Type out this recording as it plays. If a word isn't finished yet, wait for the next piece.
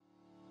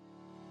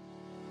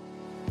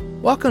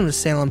Welcome to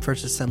Salem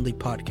First Assembly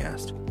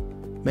Podcast.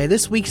 May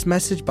this week's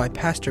message by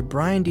Pastor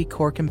Brian D.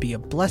 Corkin be a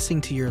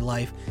blessing to your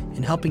life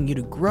in helping you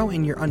to grow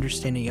in your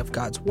understanding of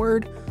God's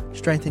Word,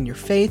 strengthen your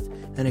faith,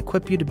 and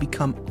equip you to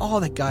become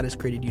all that God has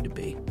created you to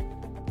be.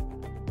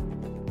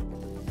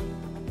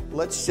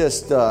 Let's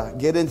just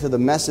get into the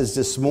message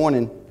this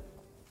morning.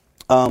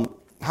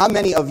 How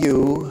many of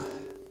you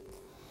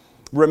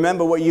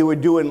remember what you were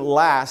doing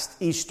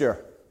last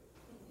Easter?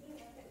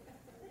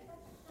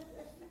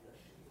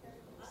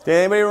 Did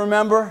anybody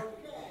remember?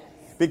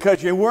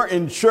 Because you weren't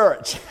in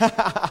church.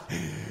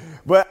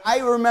 But I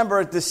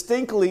remember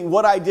distinctly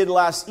what I did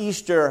last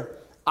Easter.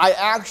 I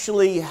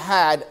actually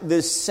had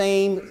this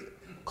same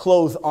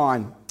clothes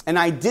on. And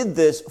I did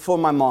this for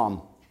my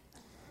mom.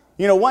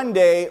 You know, one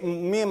day,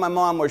 me and my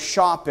mom were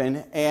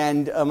shopping,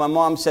 and my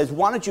mom says,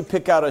 why don't you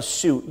pick out a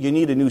suit? You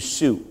need a new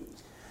suit.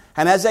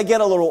 And as I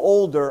get a little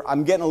older,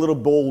 I'm getting a little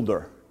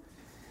bolder.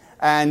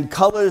 And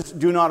colors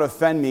do not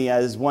offend me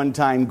as one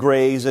time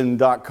grays and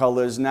dark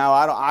colors. Now,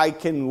 I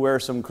can wear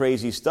some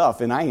crazy stuff,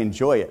 and I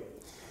enjoy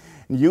it.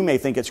 You may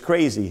think it's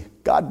crazy.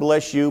 God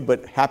bless you,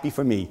 but happy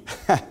for me.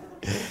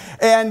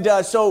 And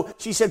so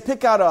she said,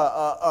 pick out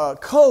a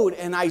coat.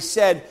 And I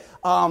said,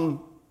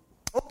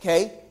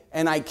 okay.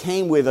 And I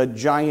came with a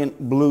giant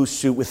blue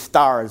suit with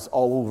stars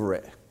all over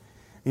it.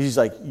 And she's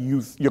like,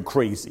 you're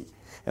crazy.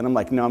 And I'm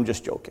like, no, I'm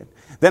just joking.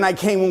 Then I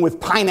came in with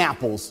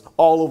pineapples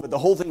all over. The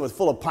whole thing was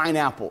full of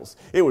pineapples.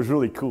 It was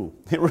really cool.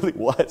 It really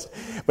was.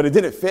 But it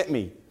didn't fit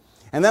me.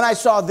 And then I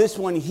saw this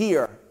one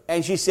here.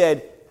 And she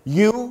said,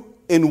 you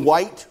in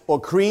white or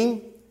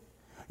cream,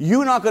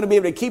 you're not going to be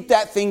able to keep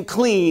that thing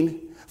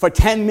clean for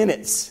 10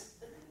 minutes.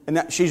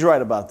 And she's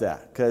right about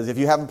that. Because if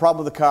you have a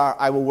problem with the car,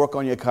 I will work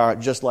on your car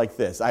just like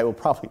this. I will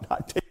probably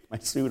not take my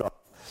suit off.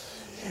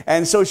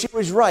 And so she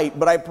was right.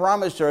 But I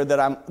promised her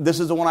that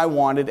this is the one I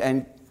wanted.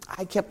 And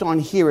I kept on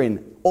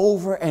hearing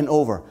over and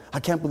over, I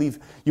can't believe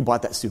you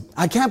bought that suit.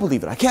 I can't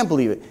believe it. I can't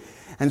believe it.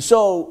 And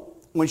so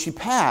when she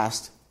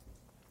passed,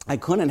 I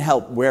couldn't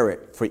help wear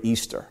it for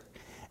Easter.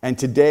 And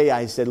today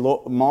I said,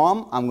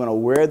 Mom, I'm going to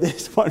wear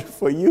this one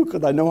for you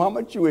because I know how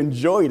much you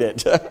enjoyed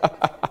it.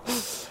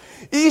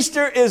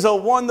 Easter is a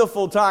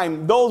wonderful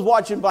time. Those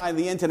watching by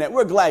the internet,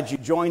 we're glad you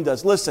joined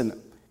us. Listen,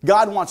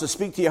 God wants to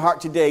speak to your heart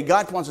today.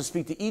 God wants to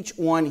speak to each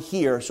one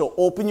here. So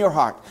open your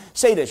heart.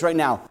 Say this right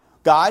now.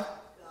 God,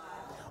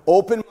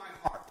 open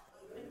my heart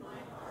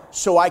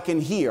so I can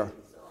hear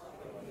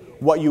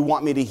what you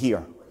want me to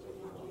hear.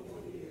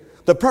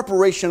 The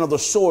preparation of the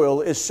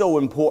soil is so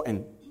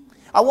important.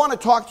 I want to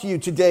talk to you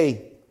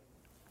today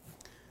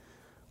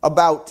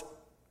about,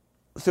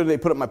 so they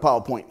put up my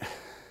PowerPoint.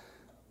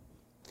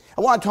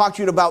 I want to talk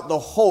to you about the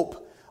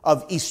hope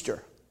of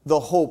Easter. The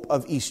hope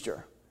of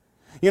Easter.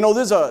 You know,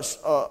 there's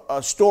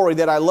a story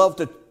that I love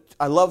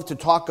to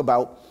talk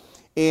about,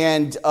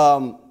 and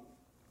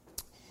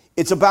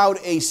it's about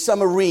a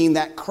submarine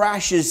that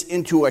crashes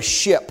into a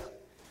ship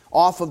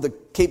off of the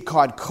Cape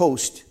Cod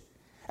coast.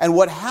 And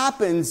what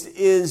happens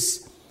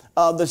is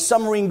the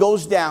submarine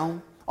goes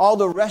down. All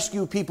the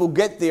rescue people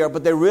get there,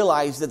 but they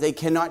realize that they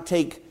cannot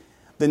take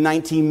the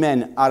 19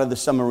 men out of the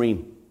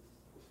submarine.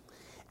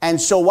 And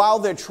so while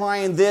they're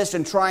trying this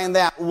and trying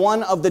that,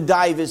 one of the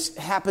divers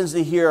happens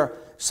to hear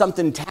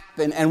something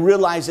tapping and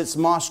realize it's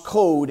Morse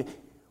code.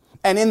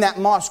 And in that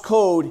Morse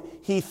code,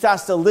 he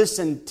starts to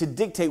listen to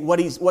dictate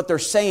what they're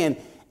saying.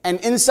 And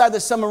inside the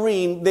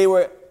submarine, they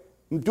were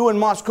doing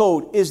Morse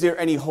code, is there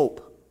any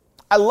hope?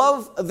 I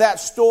love that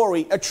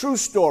story, a true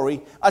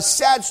story, a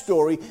sad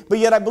story, but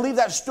yet I believe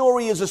that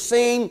story is the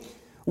same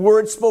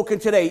word spoken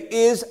today.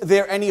 Is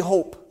there any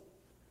hope?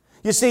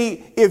 You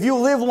see, if you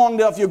live long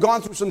enough, you've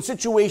gone through some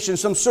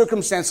situations, some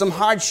circumstance, some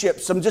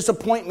hardships, some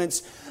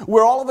disappointments,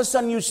 where all of a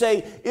sudden you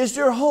say, is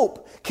there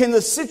hope? Can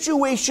the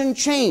situation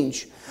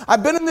change?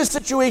 I've been in this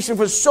situation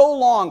for so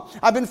long.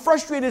 I've been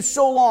frustrated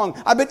so long.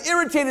 I've been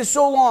irritated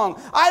so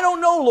long. I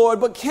don't know,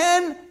 Lord, but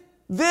can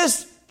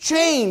this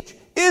change?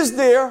 Is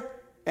there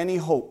any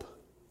hope?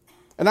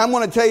 And I'm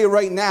going to tell you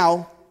right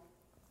now,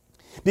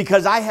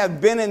 because I have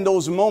been in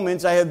those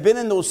moments, I have been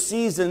in those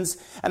seasons,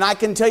 and I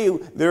can tell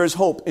you there is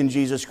hope in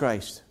Jesus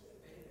Christ.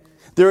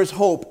 There is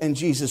hope in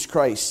Jesus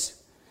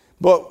Christ.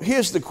 But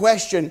here's the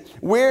question,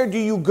 where do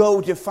you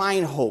go to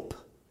find hope?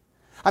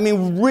 I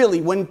mean,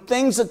 really, when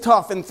things are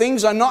tough and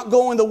things are not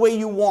going the way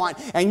you want,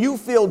 and you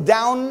feel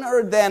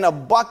downer than a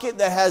bucket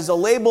that has a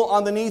label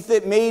underneath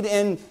it, made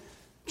in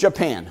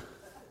Japan.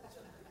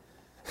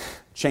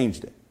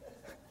 Changed it.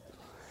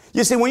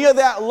 You see, when you're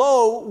that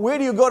low, where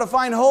do you go to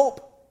find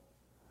hope?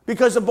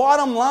 Because the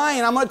bottom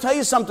line, I'm going to tell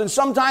you something,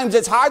 sometimes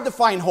it's hard to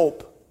find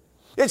hope.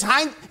 It's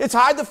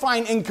hard to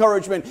find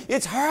encouragement.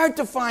 It's hard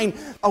to find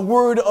a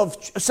word of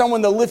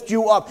someone to lift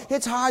you up.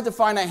 It's hard to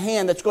find a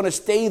hand that's going to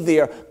stay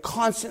there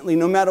constantly,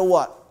 no matter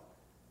what.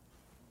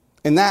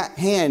 And that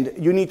hand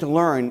you need to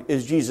learn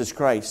is Jesus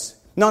Christ.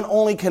 Not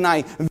only can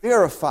I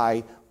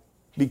verify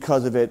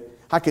because of it,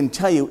 I can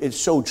tell you it's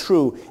so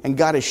true, and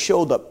God has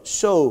showed up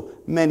so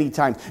many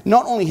times.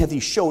 Not only has He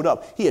showed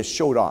up, He has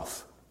showed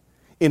off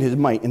in His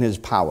might and His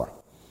power.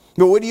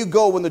 But where do you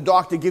go when the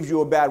doctor gives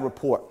you a bad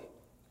report?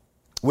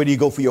 Where do you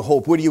go for your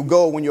hope? Where do you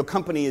go when your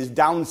company is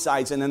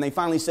downsized and then they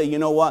finally say, you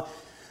know what?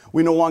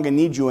 We no longer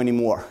need you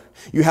anymore.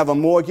 You have a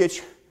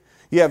mortgage,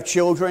 you have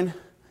children,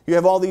 you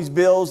have all these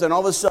bills, and all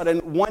of a sudden,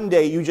 one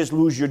day you just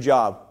lose your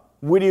job.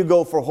 Where do you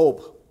go for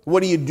hope?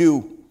 What do you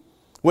do?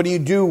 What do you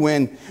do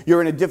when you're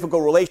in a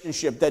difficult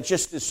relationship that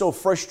just is so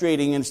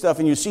frustrating and stuff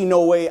and you see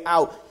no way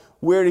out?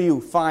 Where do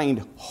you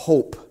find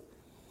hope?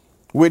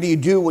 Where do you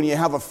do when you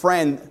have a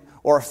friend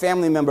or a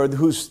family member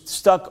who's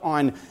stuck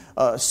on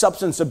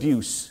substance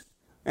abuse?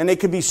 And it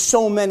could be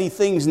so many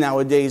things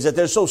nowadays that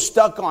they're so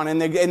stuck on and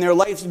their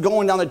life's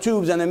going down the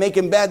tubes and they're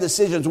making bad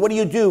decisions. What do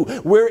you do?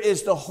 Where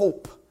is the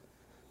hope?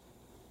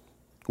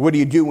 What do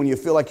you do when you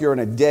feel like you're in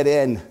a dead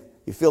end?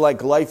 You feel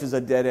like life is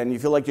a dead end. You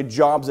feel like your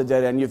job's a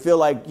dead end. You feel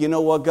like, you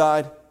know what,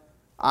 God?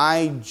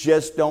 I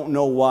just don't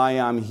know why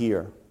I'm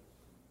here.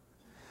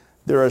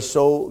 There are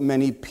so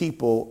many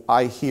people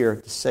I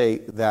hear say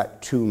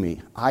that to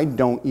me. I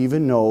don't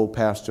even know,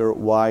 Pastor,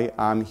 why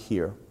I'm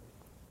here.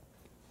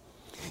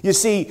 You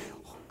see,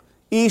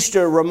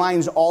 Easter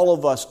reminds all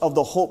of us of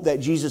the hope that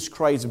Jesus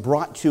Christ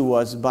brought to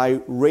us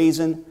by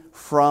raising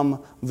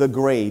from the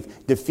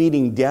grave,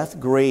 defeating death,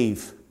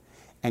 grave,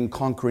 and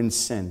conquering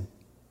sin.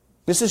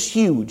 This is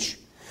huge.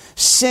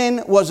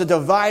 Sin was a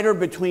divider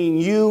between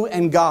you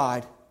and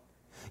God.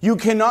 You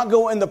cannot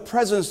go in the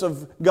presence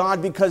of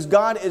God because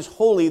God is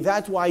holy.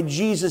 That's why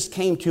Jesus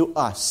came to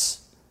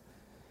us.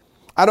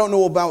 I don't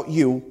know about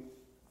you,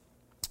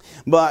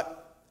 but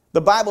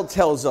the Bible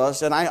tells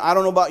us, and I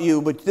don't know about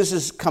you, but this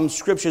is some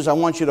scriptures I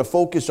want you to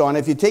focus on.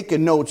 If you're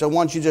taking notes, I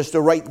want you just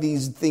to write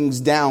these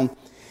things down.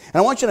 And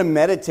I want you to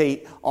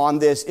meditate on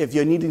this if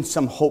you're needing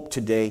some hope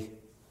today.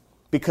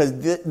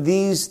 Because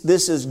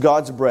this is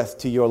God's breath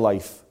to your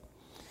life.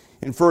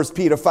 In 1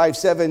 Peter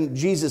 5:7,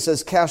 Jesus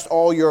says, cast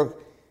all your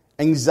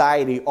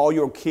anxiety, all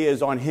your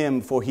cares on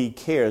Him, for He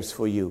cares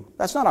for you.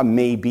 That's not a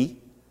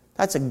maybe.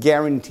 That's a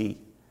guarantee.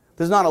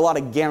 There's not a lot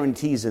of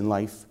guarantees in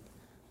life.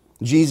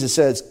 Jesus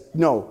says,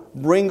 no,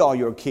 bring all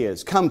your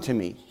cares. Come to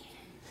me.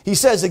 He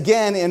says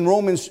again in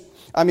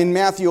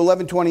Matthew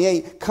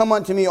 11:28, come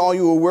unto me, all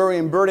you who are weary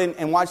and burdened.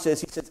 And watch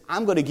this. He says,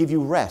 I'm going to give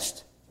you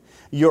rest.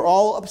 You're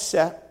all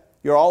upset.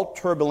 You're all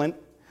turbulent.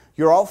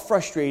 You're all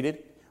frustrated.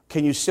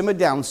 Can you simmer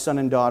down, son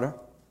and daughter?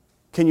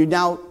 Can you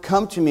now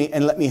come to me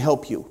and let me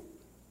help you?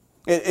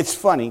 It's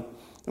funny,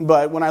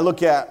 but when I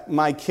look at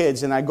my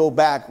kids and I go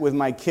back with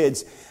my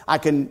kids, I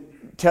can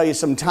tell you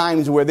some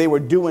times where they were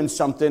doing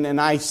something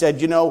and I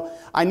said,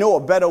 I know a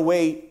better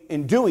way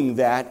in doing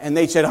that. And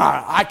they said,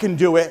 I can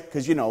do it.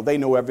 Because, they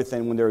know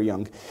everything when they're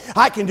young.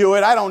 I can do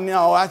it. I don't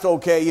know. That's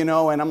okay, And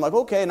I'm like,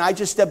 okay. And I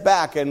just step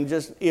back and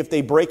just, if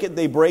they break it,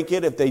 they break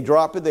it. If they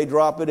drop it, they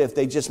drop it. If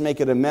they just make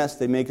it a mess,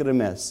 they make it a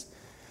mess.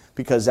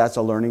 Because that's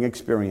a learning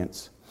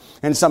experience.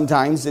 And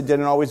sometimes it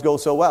didn't always go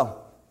so well.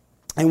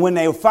 And when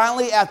they were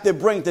finally at their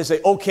brink, they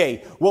say,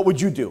 okay, what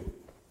would you do?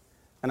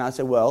 And I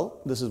said, well,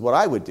 this is what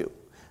I would do.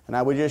 And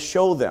I would just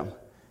show them.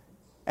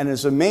 And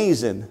it's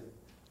amazing.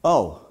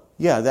 Oh,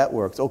 yeah, that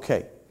works.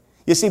 Okay.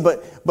 You see,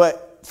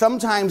 but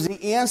sometimes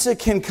the answer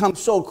can come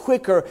so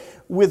quicker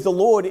with the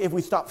Lord if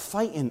we stop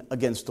fighting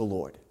against the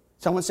Lord.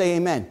 Someone say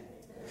amen.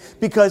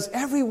 Because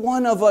every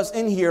one of us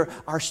in here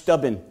are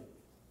stubborn.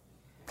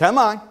 Come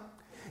on.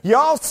 You're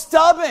all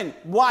stubborn.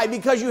 Why?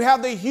 Because you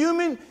have the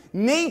human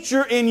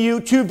nature in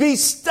you to be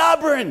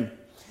stubborn.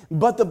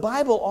 But the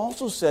Bible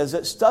also says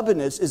that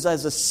stubbornness is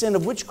as a sin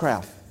of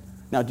witchcraft.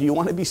 Now, do you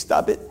want to be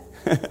stubborn?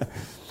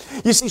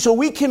 You see, so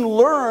we can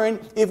learn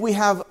if we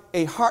have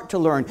a heart to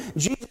learn.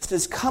 Jesus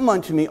says, come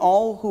unto me,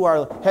 all who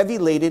are heavy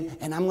laden,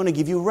 and I'm going to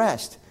give you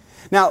rest.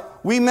 Now,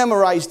 we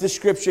memorized this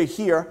scripture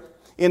here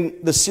in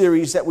the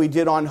series that we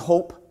did on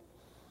hope.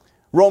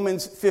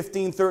 Romans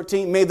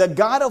 15:13. May the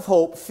God of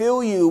hope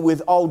fill you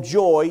with all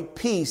joy,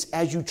 peace,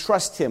 as you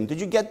trust Him.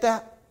 Did you get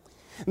that?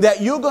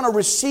 That you're going to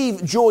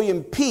receive joy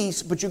and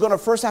peace, but you're going to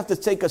first have to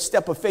take a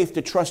step of faith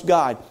to trust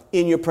God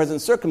in your present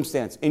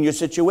circumstance, in your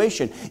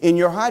situation, in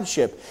your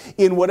hardship,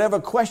 in whatever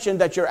question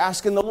that you're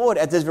asking the Lord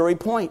at this very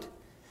point.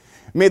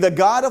 May the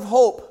God of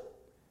hope,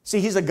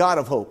 see, He's a God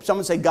of hope.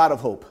 Someone say God of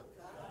hope.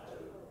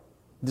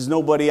 There's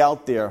nobody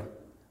out there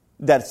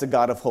that's the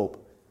God of hope.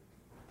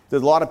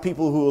 There's a lot of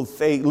people who will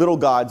say little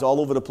gods all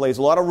over the place,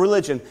 a lot of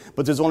religion,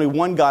 but there's only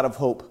one God of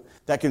hope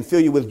that can fill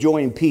you with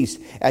joy and peace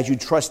as you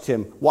trust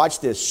Him. Watch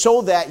this.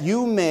 So that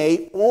you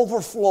may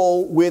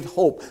overflow with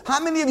hope. How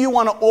many of you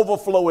want to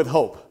overflow with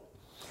hope?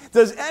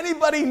 Does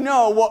anybody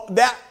know what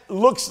that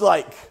looks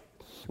like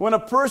when a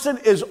person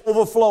is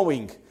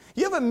overflowing?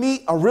 You ever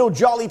meet a real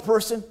jolly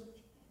person?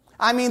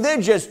 I mean, they're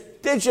just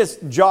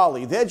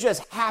jolly. They're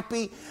just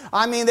happy.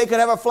 I mean, they could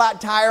have a flat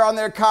tire on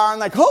their car and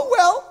like, oh,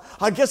 well,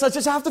 I guess I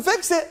just have to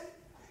fix it.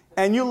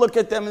 And you look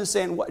at them and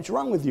saying, what's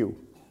wrong with you?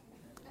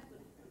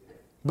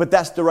 But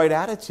that's the right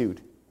attitude.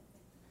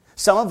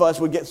 Some of us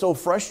would get so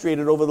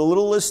frustrated over the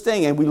littlest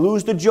thing and we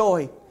lose the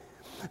joy.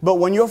 But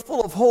when you're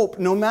full of hope,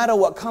 no matter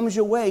what comes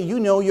your way, you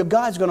know your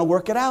God's going to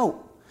work it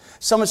out.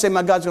 Someone say,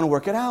 my God's going to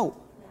work it out.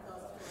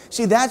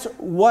 See, that's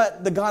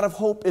what the God of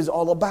hope is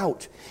all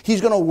about.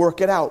 He's going to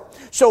work it out.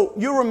 So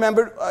you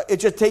remember, it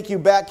just take you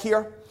back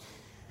here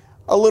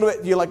a little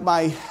bit. You like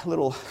my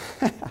little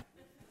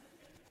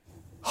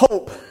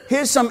hope.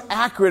 Here's some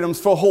acronyms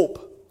for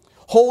hope.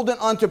 Holding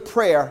on to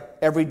prayer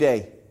every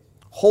day.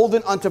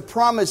 Holding on to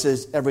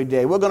promises every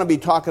day. We're going to be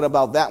talking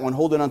about that one,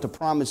 holding on to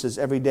promises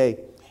every day.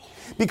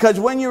 Because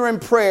when you're in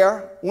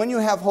prayer, when you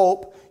have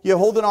hope, you're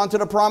holding on to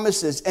the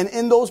promises. And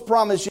in those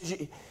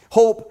promises,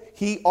 hope,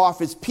 He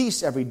offers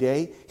peace every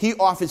day. He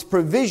offers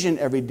provision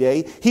every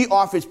day. He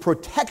offers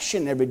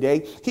protection every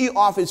day. He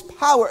offers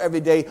power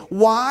every day.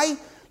 Why?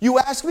 You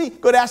ask me?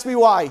 Good, ask me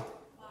why.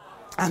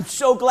 I'm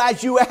so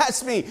glad you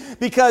asked me.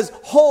 Because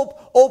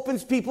hope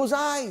opens people's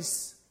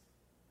eyes.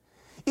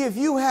 If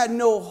you had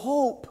no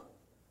hope,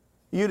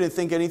 you didn't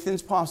think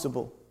anything's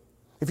possible.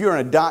 If you're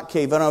in a dark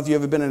cave, I don't know if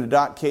you've ever been in a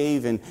dark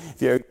cave, and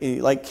if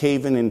you like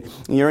caving, and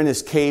you're in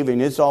this cave,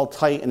 and it's all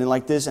tight, and then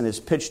like this, and it's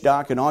pitch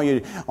dark, and all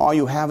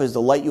you have is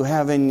the light you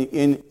have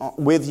in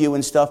with you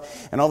and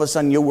stuff, and all of a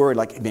sudden you're worried,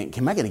 like, man,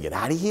 am I going to get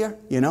out of here?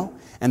 You know?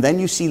 And then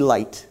you see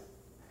light.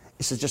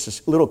 It's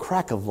just a little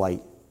crack of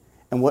light.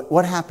 And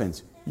what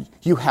happens?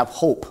 You have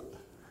hope.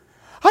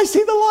 I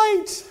see the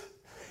light.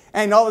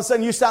 And all of a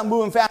sudden you start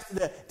moving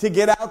faster to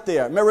get out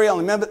there.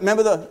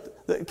 Remember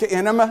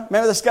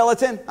the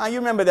skeleton? You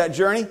remember that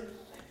journey?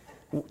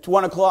 It's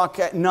 1 o'clock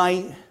at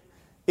night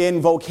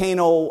in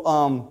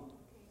Volcano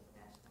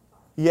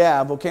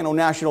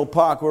National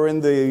Park. We're in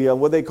the,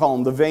 what do they call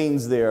them? The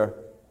veins there.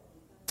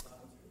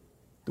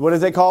 What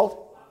is they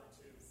called?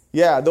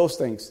 Yeah, those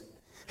things.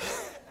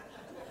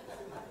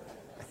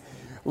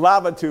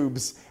 Lava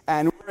tubes.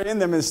 And we're in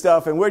them and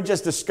stuff, and we're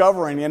just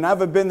discovering. And I've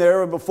never been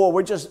there before.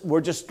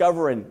 We're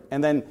discovering.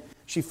 And then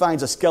she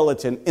finds a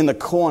skeleton in the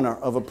corner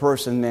of a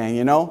person there,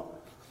 you know?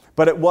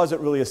 But it wasn't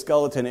really a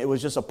skeleton. It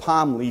was just a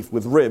palm leaf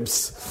with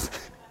ribs.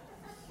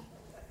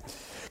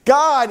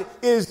 God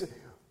is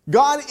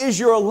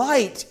your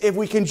light. If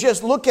we can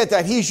just look at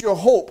that, He's your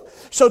hope.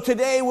 So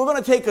today we're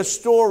going to take a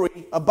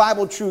story, a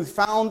Bible truth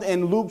found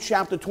in Luke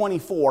chapter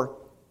 24.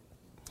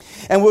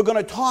 And we're going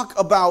to talk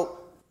about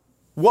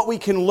what we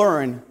can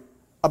learn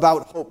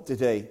about hope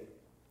today.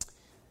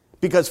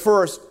 Because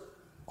first,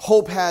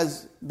 hope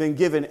has been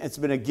given. It's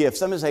been a gift.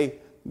 Somebody say,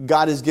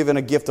 God has given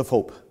a gift of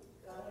hope.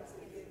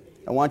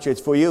 I want you, it's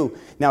for you.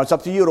 Now it's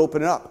up to you to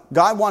open it up.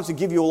 God wants to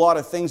give you a lot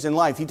of things in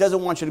life. He doesn't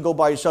want you to go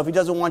by yourself. He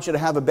doesn't want you to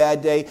have a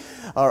bad day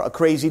or a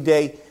crazy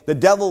day. The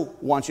devil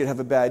wants you to have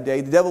a bad day.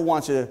 The devil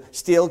wants you to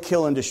steal,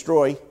 kill, and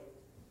destroy.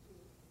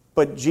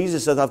 But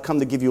Jesus says, I've come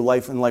to give you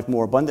life and life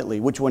more abundantly.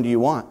 Which one do you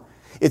want?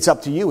 It's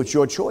up to you. It's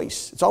your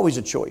choice. It's always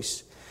a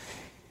choice.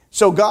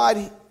 So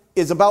God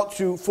is about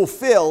to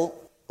fulfill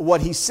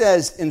what He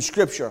says in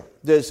Scripture.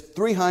 There's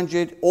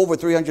over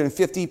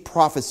 350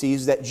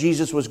 prophecies that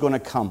Jesus was going to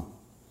come.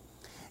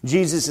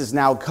 Jesus is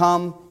now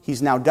come.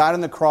 He's now died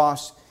on the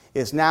cross.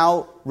 It's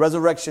now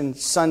Resurrection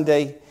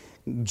Sunday.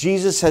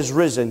 Jesus has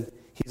risen.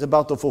 He's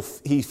about to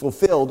He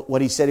fulfilled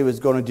what He said He was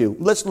going to do.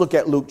 Let's look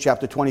at Luke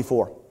chapter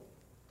 24.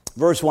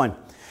 Verse 1.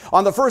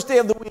 On the first day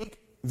of the week,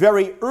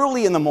 very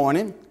early in the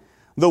morning,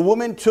 the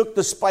woman took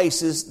the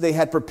spices they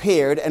had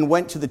prepared and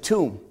went to the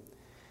tomb.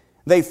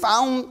 They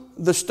found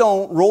the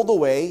stone rolled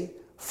away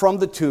from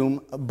the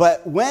tomb,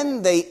 but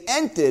when they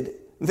entered,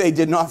 they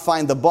did not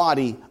find the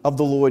body of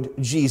the Lord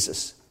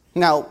Jesus.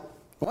 Now,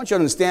 I want you to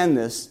understand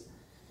this.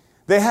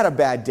 They had a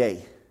bad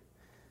day.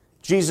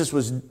 Jesus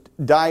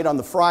died on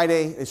the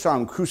Friday. They saw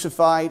Him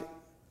crucified.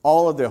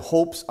 All of their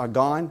hopes are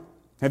gone.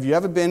 Have you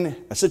ever been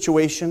in a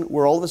situation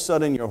where all of a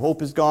sudden your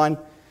hope is gone?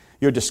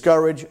 You're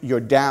discouraged,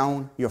 you're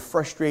down, you're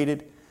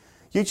frustrated.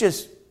 You're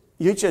just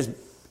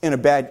in a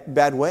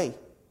bad way.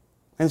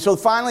 And so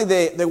finally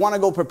they want to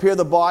go prepare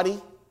the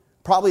body.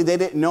 Probably they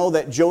didn't know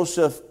that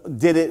Joseph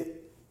did it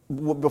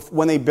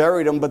when they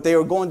buried him, but they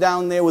were going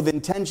down there with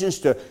intentions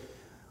to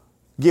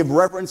give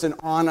reverence and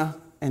honor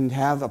and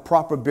have a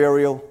proper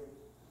burial,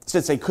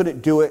 since they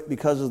couldn't do it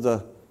because of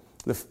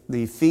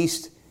the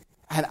feast.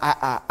 And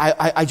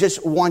I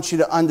just want you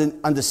to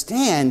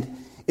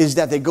understand is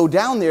that they go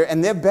down there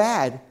and they're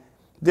bad.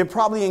 They're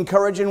probably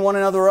encouraging one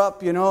another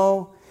up, you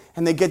know,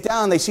 and they get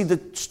down, they see the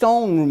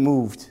stone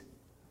removed.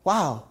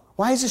 Wow,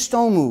 why is the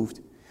stone moved?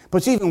 But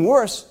it's even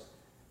worse.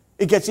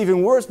 It gets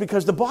even worse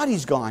because the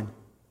body's gone.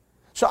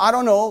 So I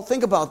don't know,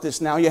 think about this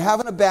now. You're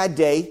having a bad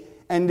day,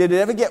 and did it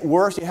ever get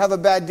worse? You have a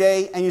bad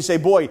day, and you say,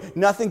 boy,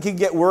 nothing can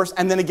get worse,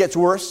 and then it gets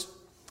worse.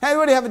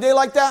 Anybody have a day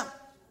like that?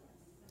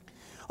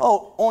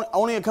 Oh,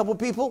 only a couple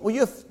people?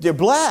 Well, they're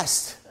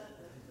blessed.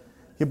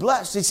 You're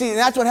blessed. You see, and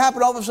that's what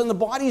happened. All of a sudden, the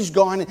body's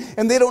gone,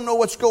 and they don't know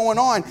what's going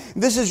on.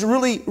 This is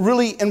really,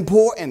 really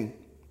important.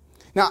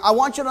 Now, I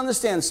want you to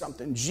understand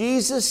something.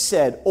 Jesus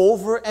said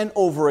over and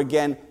over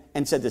again,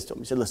 and said this to him.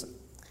 He said, listen,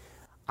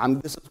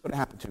 this is what's going to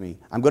happen to me.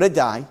 I'm going to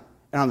die,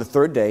 and on the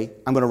third day,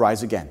 I'm going to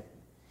rise again.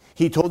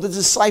 He told the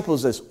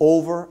disciples this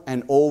over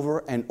and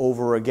over and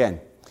over again.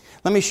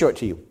 Let me show it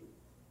to you.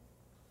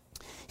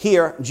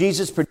 Here,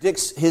 Jesus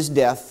predicts His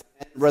death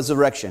and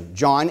resurrection.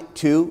 John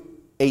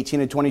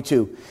 2:18 and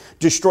 22.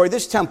 Destroy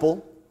this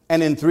temple,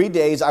 and in 3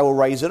 days I will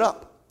raise it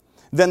up.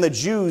 Then the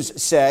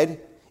Jews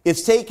said,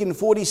 it's taken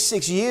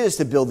 46 years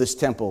to build this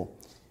temple,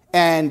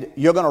 and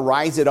you're going to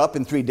rise it up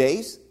in 3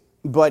 days?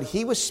 But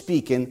he was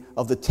speaking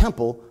of the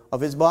temple of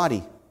his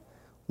body.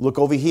 Look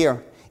over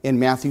here in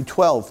Matthew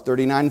 12,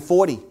 39 and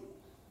 40.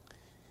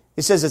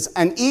 It says, it's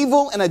an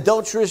evil and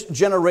adulterous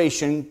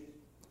generation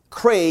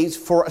craves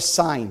for a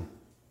sign.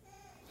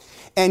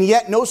 And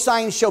yet no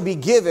sign shall be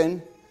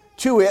given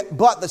to it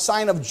but the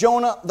sign of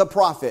Jonah the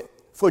prophet.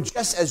 For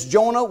just as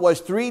Jonah was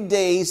 3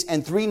 days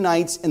and 3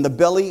 nights in the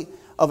belly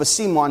of a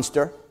sea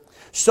monster,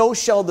 so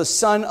shall the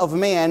Son of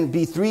Man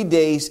be 3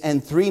 days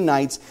and 3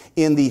 nights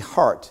in the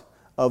heart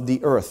of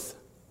the earth.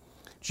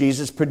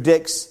 Jesus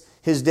predicts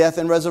his death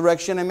and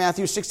resurrection in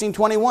Matthew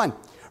 16:21.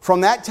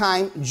 From that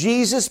time,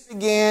 Jesus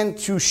began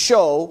to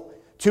show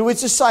to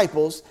his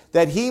disciples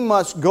that he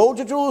must go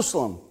to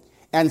Jerusalem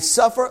and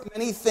suffer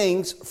many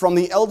things from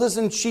the elders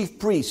and chief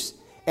priests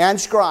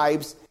and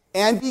scribes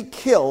and be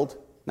killed,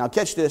 now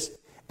catch this,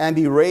 and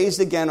be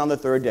raised again on the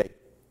third day.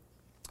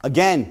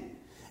 Again,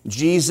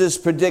 Jesus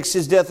predicts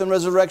his death and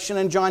resurrection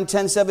in John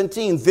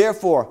 10:17.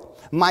 Therefore,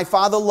 my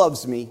Father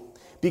loves me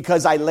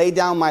because I lay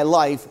down my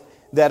life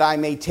that I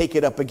may take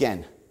it up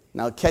again.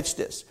 Now catch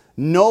this.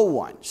 No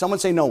one, someone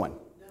say no one.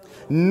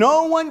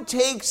 No one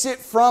takes it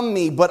from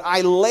me, but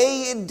I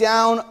lay it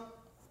down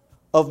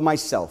of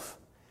myself.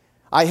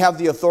 I have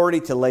the authority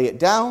to lay it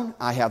down.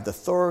 I have the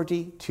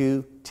authority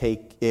to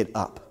take it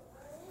up.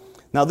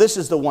 Now this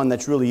is the one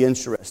that's really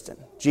interesting.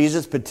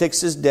 Jesus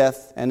predicts his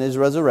death and his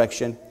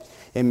resurrection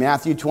in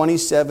Matthew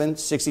 27,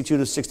 62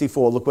 to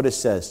 64. Look what it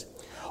says.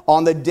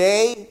 On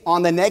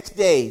the next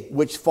day,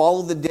 which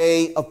followed the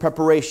day of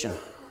preparation,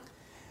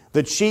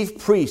 the chief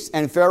priests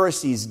and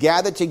Pharisees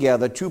gathered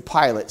together to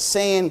Pilate,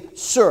 saying,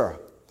 Sir,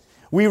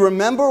 we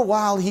remember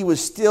while he was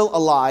still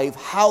alive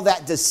how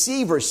that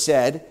deceiver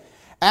said,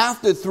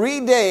 after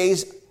 3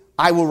 days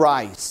I will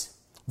rise.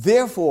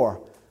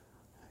 Therefore,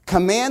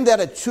 command that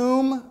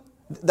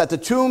the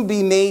tomb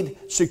be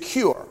made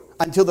secure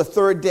until the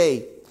third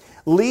day,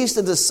 lest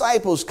the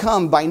disciples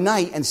come by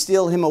night and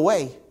steal him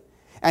away,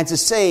 and to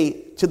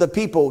say to the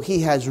people,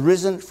 he has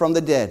risen from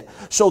the dead.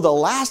 So the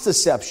last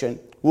deception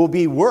will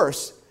be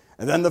worse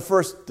than the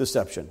first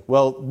deception.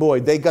 Well, boy,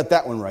 they got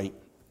that one right.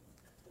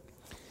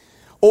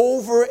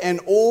 Over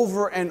and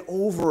over and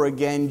over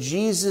again,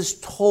 Jesus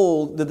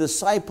told the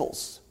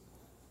disciples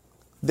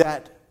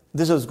that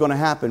this was going to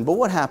happen. But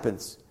what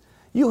happens?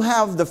 You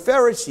have the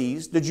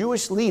Pharisees, the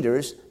Jewish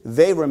leaders,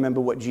 they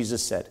remember what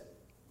Jesus said.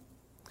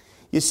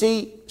 You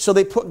see, so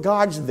they put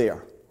guards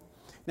there.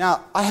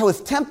 Now, I was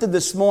tempted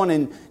this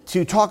morning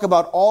to talk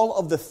about all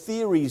of the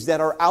theories that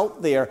are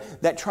out there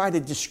that try to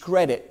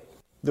discredit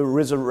the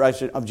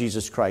resurrection of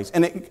Jesus Christ.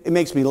 And it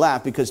makes me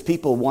laugh because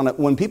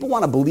when people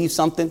want to believe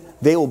something,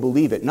 they will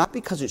believe it. Not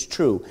because it's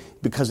true,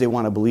 because they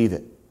want to believe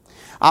it.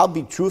 I'll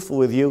be truthful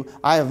with you.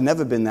 I have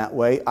never been that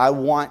way. I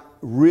want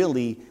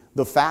really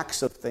the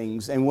facts of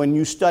things. And when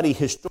you study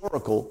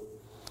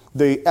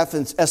the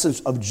essence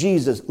of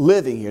Jesus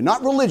living here,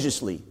 not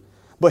religiously,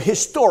 but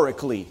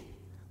historically,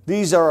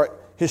 these are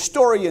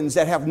historians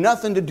that have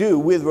nothing to do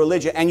with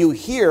religion, and you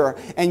hear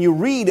and you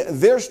read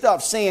their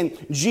stuff saying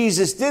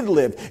Jesus did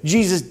live,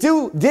 Jesus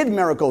did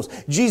miracles,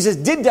 Jesus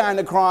did die on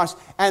the cross,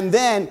 and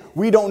then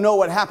we don't know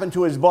what happened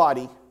to his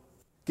body,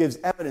 gives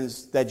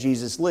evidence that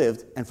Jesus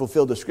lived and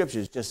fulfilled the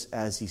scriptures just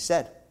as he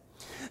said.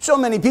 So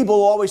many people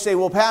will always say,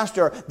 well,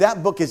 Pastor,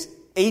 that book is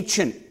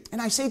ancient.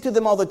 And I say to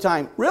them all the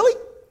time, really?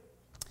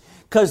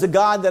 Because the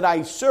God that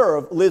I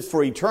serve lives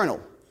for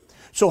eternal.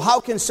 So how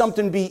can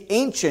something be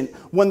ancient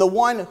when the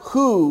one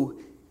who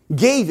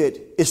gave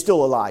it is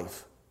still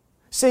alive?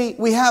 See,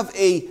 we have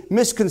a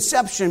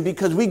misconception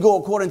because we go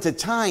according to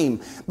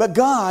time. But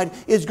God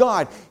is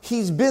God.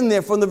 He's been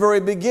there from the very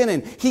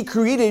beginning. He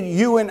created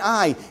you and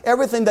I.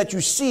 Everything that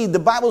you see, the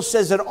Bible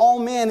says that all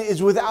man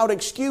is without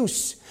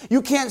excuse.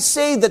 You can't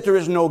say that there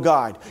is no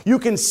God. You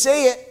can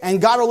say it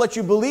and God will let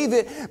you believe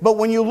it. But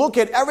when you look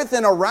at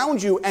everything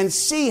around you and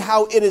see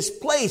how it is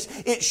placed,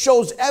 it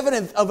shows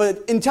evidence of an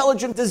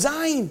intelligent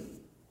design.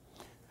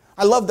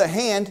 I love the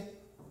hand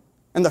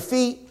and the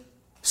feet.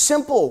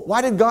 Simple.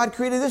 Why did God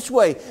create it this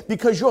way?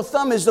 Because your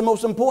thumb is the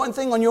most important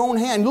thing on your own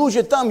hand. Lose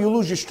your thumb, you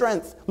lose your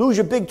strength. Lose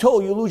your big toe,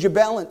 you lose your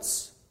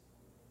balance.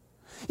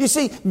 You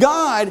see,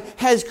 God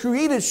has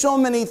created so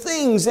many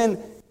things, and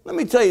let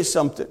me tell you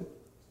something.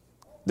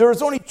 There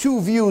is only two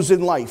views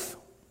in life.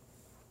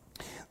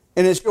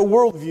 And it's your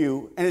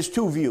worldview, and it's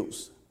two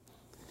views.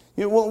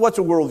 You know, what's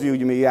a worldview,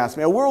 you may ask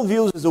me? A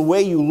worldview is the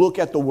way you look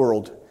at the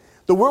world.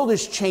 The world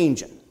is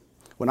changing.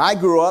 When I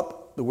grew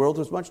up, the world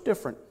was much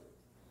different.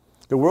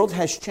 The world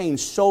has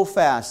changed so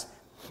fast.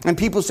 And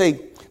people say,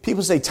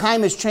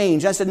 time has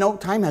changed. I said, no,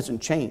 time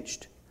hasn't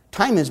changed.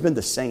 Time has been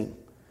the same.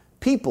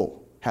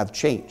 People have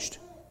changed.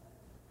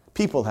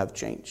 People have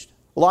changed.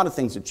 A lot of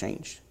things have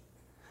changed.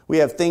 We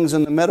have things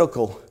in the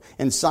medical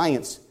and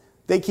science.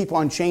 They keep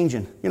on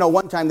changing. You know,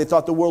 one time they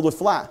thought the world was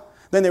flat.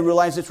 Then they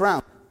realized it's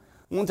round.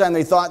 One time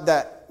they thought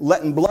that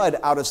letting blood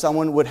out of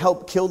someone would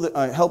help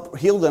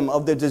heal them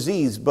of their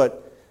disease.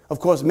 But Of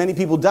course, many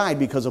people died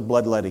because of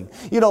bloodletting.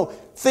 You know,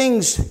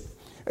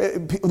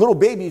 little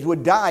babies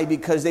would die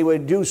because they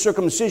would do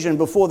circumcision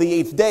before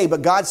the 8th day,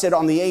 but God said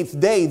on the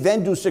 8th day,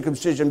 then do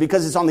circumcision,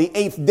 because it's on the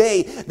 8th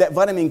day that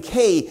vitamin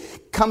K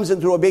comes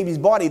into a baby's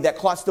body that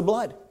clots the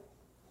blood.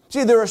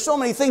 See, there are so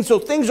many things, so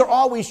things are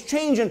always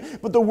changing,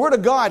 but the Word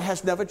of God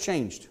has never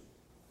changed.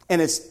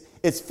 And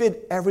it's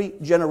fit every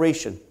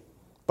generation,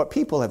 but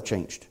people have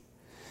changed.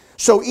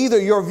 So either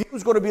your view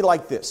is going to be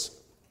like this.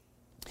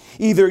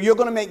 Either you're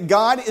going to make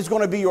God is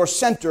going to be your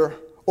center,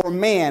 or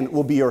man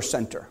will be your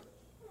center.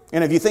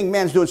 And if you think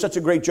man's doing such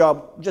a great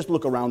job, just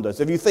look around us.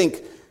 If you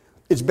think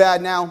it's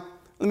bad now,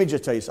 let me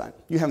just tell you something.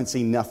 You haven't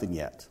seen nothing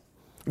yet.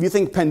 If you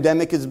think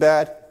pandemic is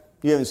bad,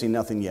 you haven't seen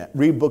nothing yet.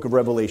 Read Book of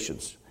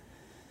Revelations.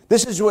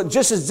 This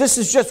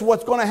is just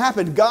what's going to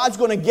happen. God's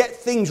going to get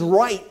things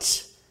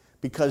right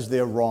because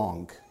they're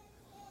wrong.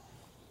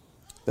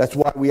 That's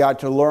why we are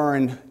to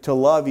learn to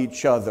love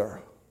each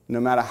other, no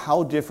matter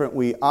how different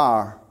we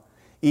are.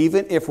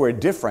 Even if we're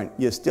different,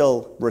 you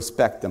still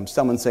respect them.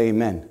 Someone say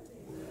amen.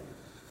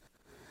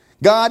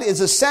 God is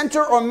a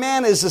center or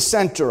man is a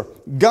center.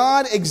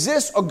 God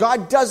exists or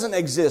God doesn't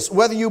exist.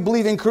 Whether you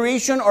believe in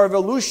creation or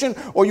evolution,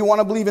 or you want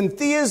to believe in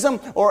theism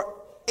or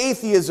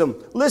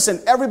atheism.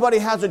 Listen, everybody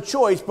has a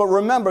choice, but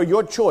remember,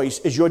 your choice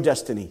is your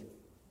destiny.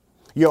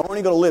 You're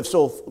only going to live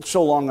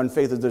so long on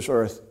faith of this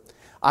earth.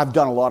 I've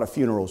done a lot of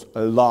funerals.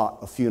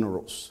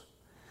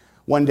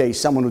 One day,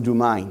 someone will do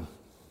mine.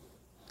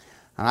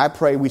 And I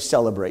pray we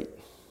celebrate.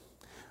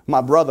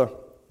 My brother,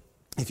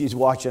 if he's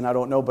watching, I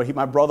don't know, but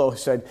my brother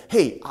said,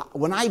 hey,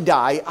 when I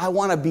die, I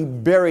want to be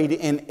buried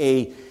in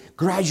a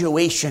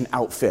graduation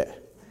outfit.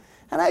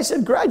 And I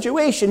said,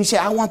 graduation? He said,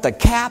 I want the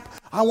cap,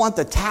 I want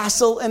the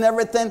tassel and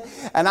everything,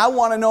 and I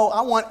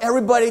want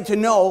everybody to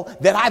know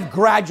that I've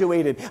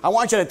graduated. I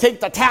want you to take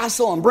the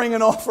tassel and bring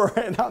it over.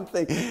 And I'm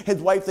thinking, his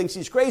wife thinks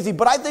he's crazy,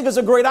 but I think it's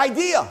a great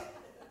idea.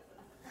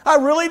 I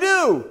really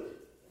do.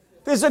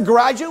 There's a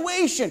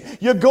graduation.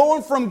 You're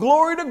going from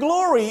glory to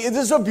glory. It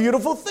is a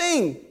beautiful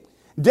thing.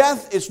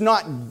 Death is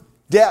not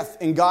death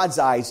in God's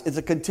eyes. It's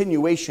a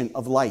continuation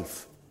of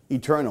life,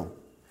 eternal.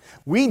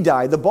 We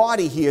die, the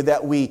body here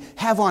that we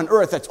have on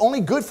earth, that's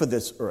only good for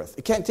this earth.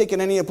 It can't take it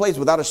any other place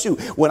without a suit.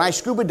 When I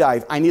scuba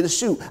dive, I need a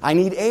suit. I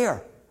need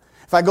air.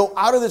 If I go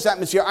out of this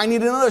atmosphere, I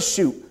need another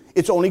suit.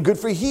 It's only good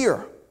for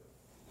here.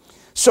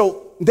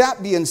 So,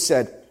 that being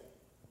said,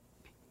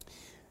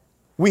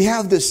 we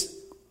have this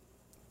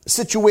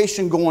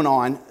situation going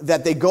on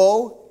that they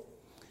go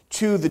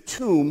to the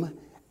tomb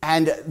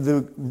and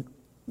the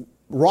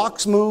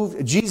rocks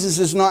move. Jesus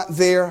is not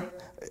there.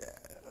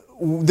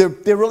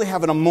 They're really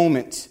having a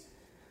moment.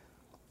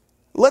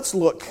 Let's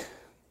look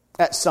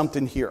at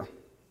something here.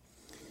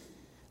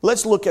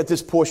 Let's look at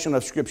this portion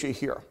of Scripture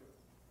here.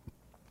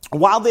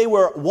 While they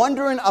were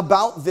wondering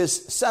about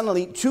this,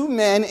 suddenly 2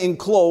 men in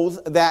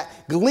clothes that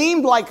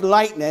gleamed like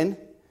lightning.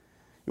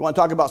 You want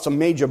to talk about some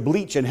major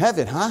bleach in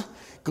heaven, huh?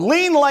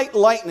 Gleamed like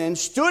lightning,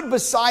 stood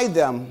beside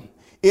them.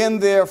 In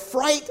their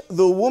fright,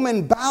 the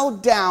woman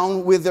bowed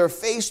down with their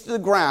face to the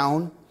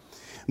ground.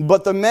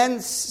 But the men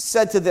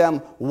said to them,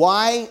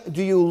 why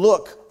do you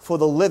look for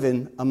the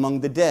living among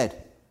the dead?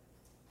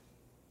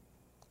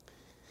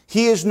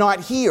 He is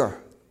not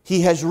here.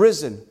 He has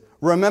risen.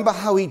 Remember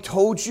how he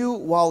told you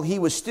while he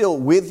was still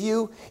with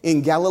you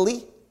in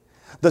Galilee?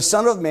 The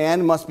Son of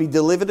Man must be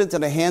delivered into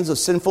the hands of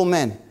sinful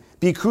men,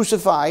 be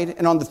crucified,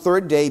 and on the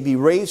 3rd day be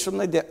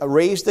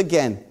raised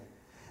again.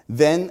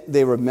 Then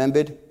they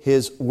remembered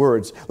his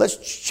words. Let's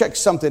check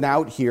something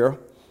out here.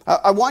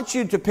 I want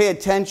you to pay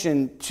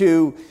attention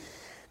to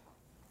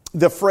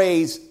the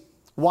phrase,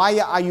 why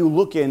are you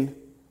looking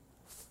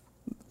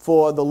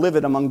for the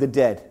living among the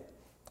dead?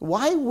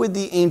 Why would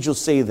the angel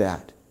say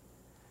that?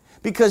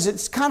 Because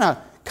it's kind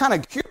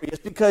of curious,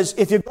 because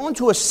if you're going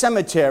to a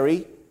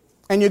cemetery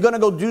and you're going to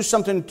go do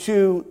something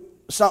to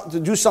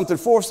do something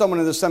for someone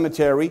in the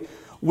cemetery,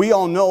 we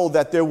all know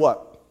that they're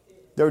what?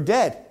 They're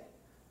dead.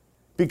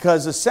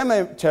 Because the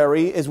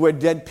cemetery is where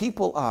dead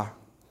people are.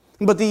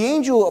 But the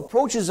angel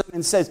approaches them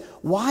and says,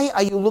 why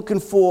are you looking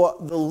for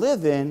the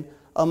living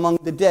among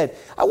the dead?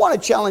 I want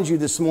to challenge you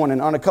this morning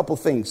on a couple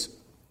things.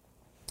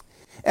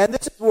 And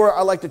this is where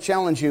I like to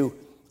challenge you.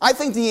 I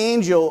think the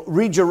angel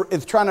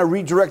is trying to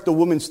redirect the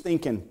woman's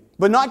thinking.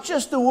 But not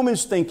just the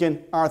woman's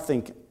thinking, our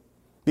thinking.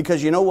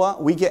 Because you know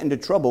what? We get into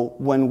trouble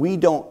when we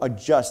don't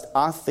adjust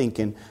our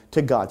thinking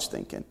to God's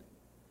thinking.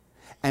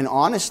 And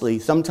honestly,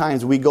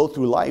 sometimes we go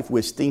through life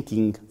with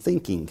stinking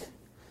thinking.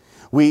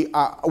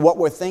 What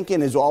we're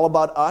thinking is all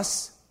about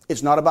us.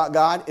 It's not about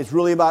God. It's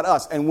really about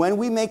us. And when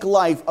we make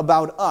life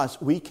about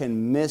us, we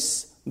can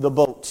miss the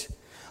boat.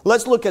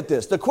 Let's look at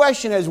this. The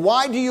question is,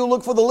 why do you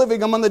look for the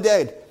living among the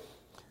dead?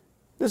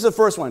 This is the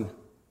first one.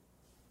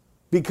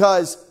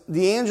 Because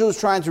the angel is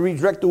trying to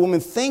redirect the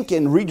woman's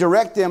thinking,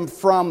 redirect them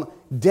from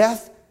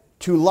death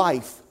to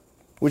life,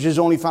 which is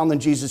only found in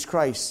Jesus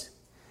Christ.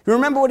 You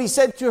remember what he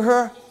said to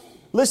her?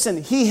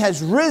 Listen, he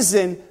has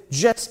risen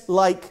just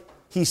like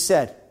he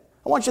said.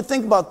 I want you to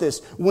think about this.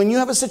 When you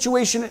have a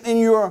situation in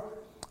your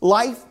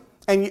life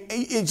and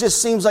it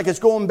just seems like it's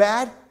going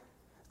bad,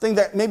 think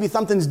that maybe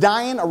something's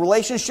dying, a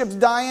relationship's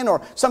dying,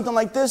 or something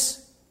like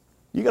this,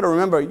 you got to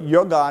remember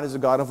your God is a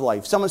God of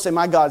life. Someone say,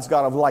 my God's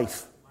God of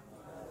life.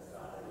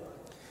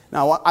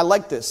 Now, I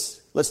like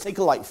this. Let's take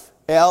a life.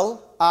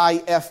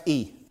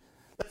 L-I-F-E.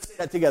 Let's say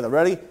that together.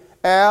 Ready?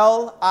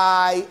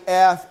 L-I-F-E.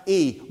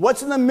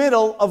 What's in the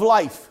middle of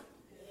life?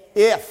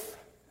 If.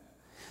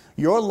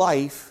 Your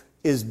life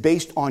is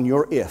based on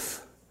your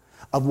if.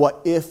 Of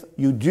what if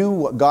you do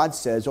what God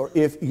says or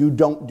if you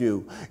don't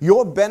do.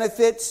 Your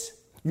benefits,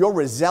 your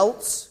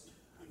results,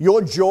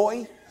 your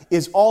joy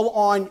is all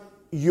on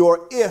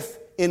your if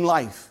in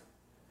life.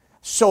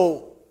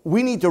 So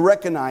we need to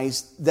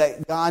recognize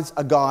that God's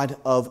a God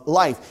of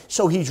life.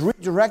 So he's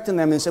redirecting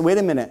them and saying, wait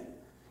a minute.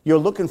 You're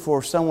looking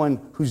for someone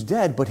who's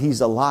dead, but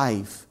he's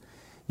alive.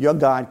 Your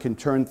God can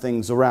turn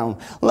things around.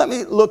 Let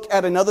me look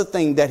at another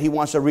thing that he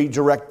wants to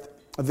redirect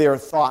their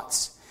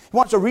thoughts. He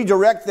wants to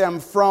redirect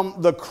them from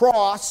the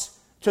cross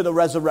to the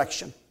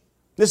resurrection.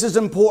 This is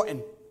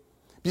important.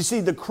 You see,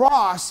 the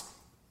cross,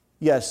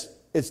 yes,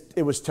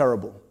 it was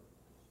terrible.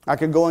 I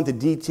could go into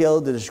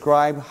detail to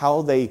describe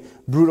how they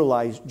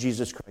brutalized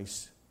Jesus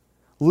Christ.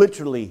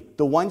 Literally,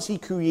 the ones he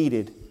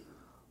created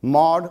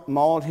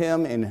mauled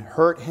him and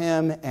hurt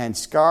him and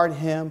scarred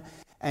him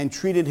and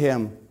treated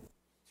him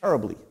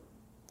terribly.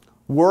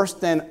 Worse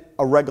than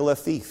a regular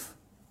thief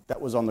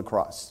that was on the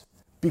cross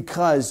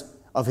because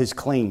of his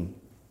claim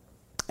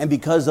and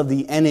because of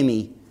the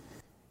enemy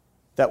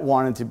that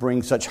wanted to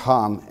bring such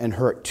harm and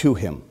hurt to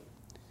him.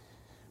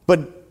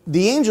 But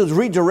the angels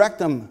redirect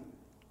them,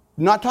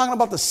 not talking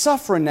about the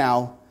suffering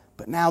now,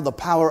 but now the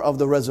power of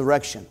the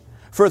resurrection.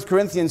 1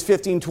 Corinthians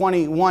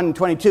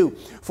 15:21-22.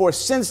 For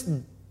since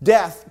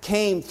death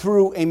came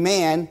through a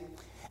man,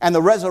 and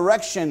the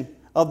resurrection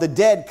of the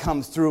dead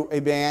comes through a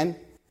man,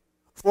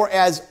 for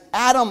as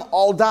Adam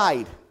all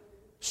died,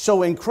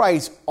 so in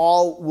Christ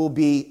all will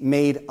be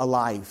made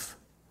alive.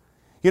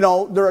 You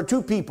know, there are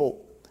two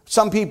people.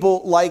 Some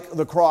people like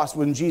the cross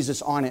with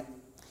Jesus on it.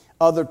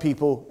 Other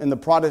people in the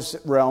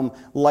Protestant realm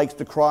like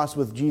the cross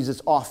with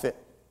Jesus off it.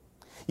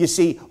 You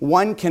see,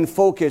 one can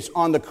focus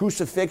on the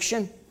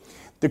crucifixion.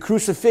 The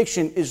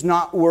crucifixion is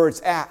not where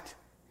it's at.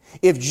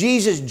 If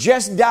Jesus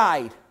just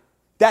died,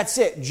 that's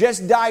it,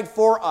 just died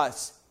for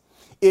us,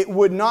 it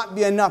would not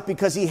be enough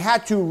because he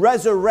had to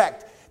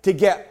resurrect to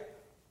get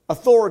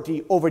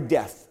authority over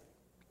death.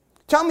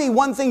 Tell me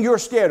one thing you're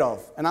scared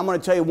of, and I'm going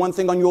to tell you one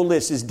thing on your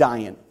list is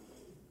dying.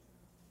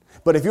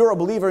 But if you're a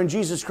believer in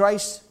Jesus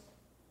Christ,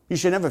 you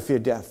should never fear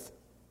death.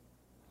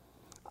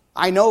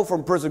 I know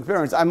from personal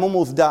experience, I've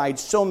almost died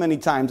so many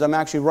times. I'm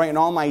actually writing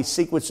all my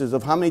sequences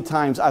of how many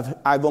times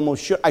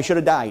I should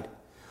have died.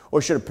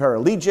 Or should have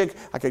paraplegic.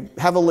 I could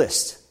have a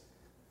list.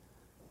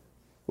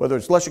 Whether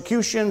it's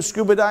electrocution,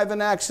 scuba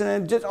diving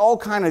accident, just all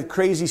kind of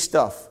crazy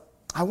stuff.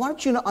 I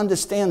want you to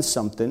understand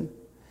something.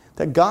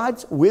 That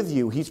God's with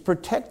you. He's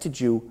protected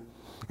you.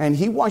 And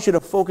he wants you to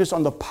focus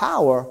on the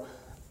power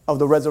of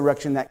the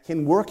resurrection that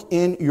can work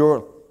in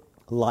your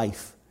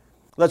life.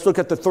 Let's look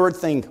at the third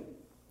thing.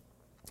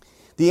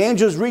 The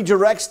angels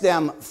redirects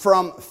them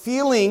from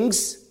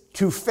feelings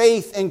to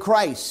faith in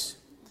Christ.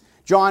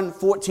 John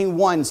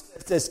 14:1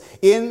 says this,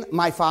 in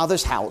my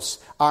Father's house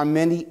are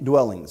many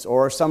dwellings,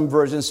 or some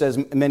version says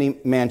many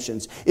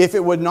mansions. If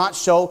it were not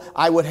so,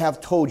 I would have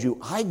told you,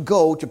 I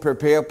go to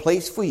prepare a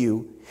place for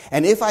you,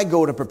 and if I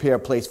go to prepare a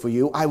place for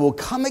you, I will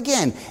come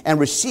again and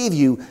receive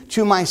you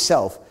to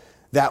myself,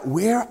 that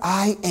where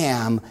I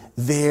am,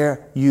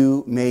 there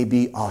you may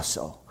be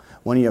also.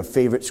 One of your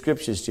favorite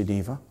scriptures,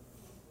 Geneva.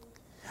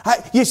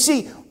 You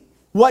see,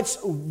 what's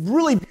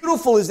really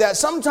beautiful is that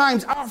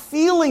sometimes our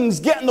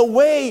feelings get in the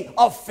way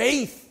of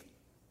faith.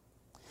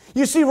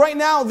 You see, right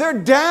now, they're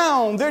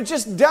down. They're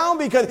just down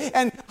because,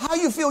 and how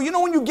you feel, you know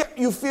when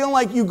you feel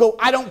like you go,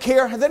 I don't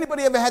care. Has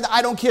anybody ever had the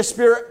I don't care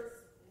spirit?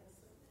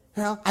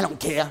 You know, I don't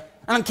care.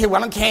 I don't care what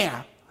I don't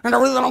care. And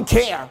I really don't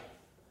care.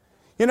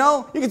 You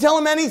know, you can tell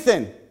them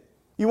anything.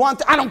 You want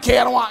to, I don't care,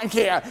 I don't want to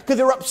care. Because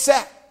they're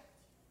upset.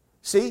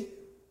 See?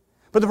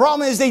 But the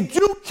problem is they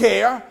do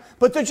care,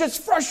 but they're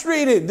just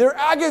frustrated. They're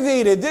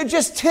aggravated. They're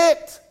just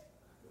ticked.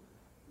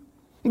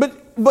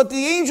 But the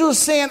angel is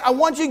saying, I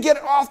want you to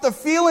get off the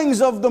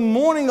feelings of the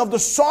mourning, of the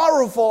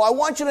sorrowful. I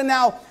want you to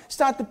now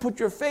start to put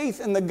your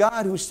faith in the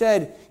God who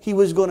said he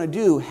was going to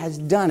do, has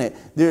done it.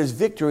 There's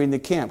victory in the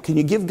camp. Can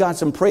you give God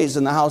some praise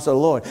in the house of the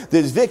Lord?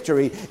 There's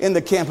victory in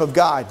the camp of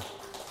God.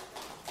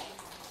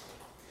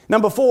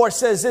 Number 4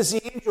 says this,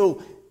 the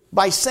angel,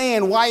 by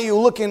saying, why are you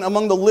looking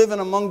among the living,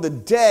 among the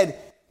dead?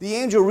 The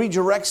angel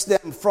redirects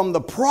them from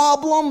the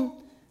problem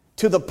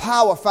to the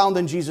power found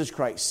in Jesus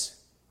Christ.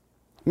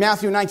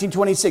 Matthew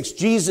 19:26,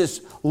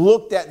 Jesus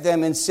looked at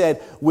them and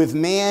said, with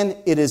man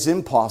it is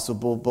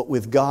impossible, but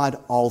with God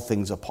all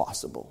things are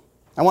possible.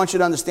 I want you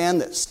to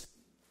understand this.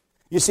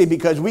 You see,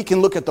 because we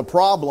can look at the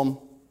problem,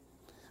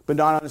 but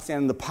not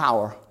understand the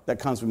power that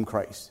comes from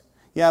Christ.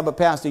 Yeah, but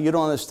Pastor, you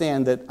don't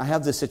understand that I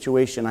have this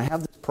situation, I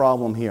have this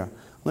problem here.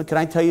 Look, can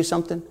I tell you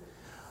something?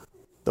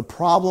 The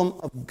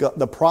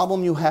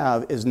problem you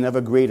have is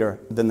never greater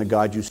than the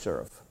God you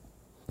serve.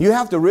 You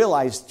have to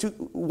realize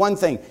one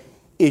thing.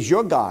 Is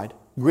your God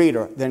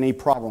greater than any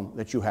problem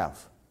that you have?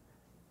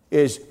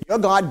 Is your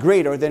God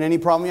greater than any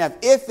problem you have?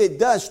 If it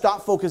does,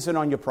 stop focusing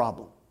on your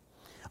problem.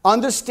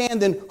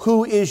 Understanding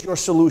who is your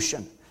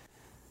solution.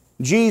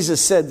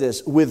 Jesus said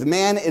this, with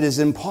man it is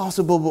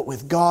impossible, but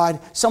with God,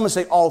 someone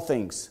say all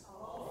things.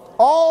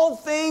 All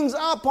things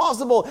are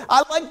possible.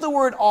 I like the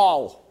word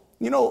all.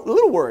 You know,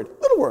 little word,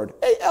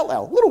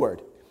 A-L-L, little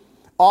word.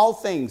 All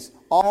things,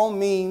 all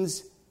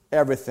means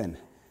everything.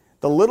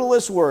 The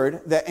littlest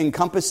word that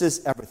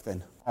encompasses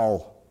everything,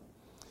 all.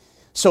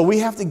 So we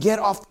have to get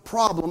off the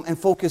problem and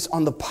focus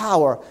on the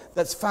power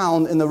that's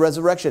found in the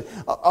resurrection.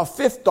 A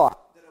fifth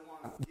thought that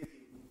I want to give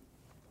you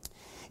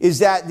is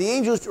that the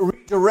angels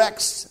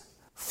redirects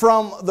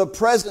from the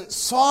present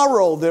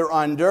sorrow they're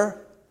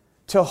under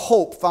to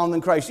hope found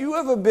in Christ. You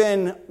ever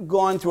been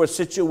gone through a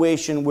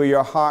situation where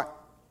your heart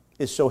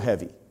is so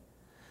heavy?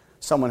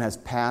 Someone has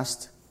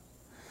passed.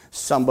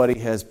 Somebody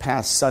has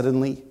passed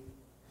suddenly.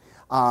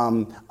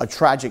 A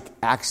tragic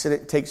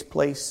accident takes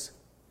place.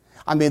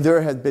 I mean,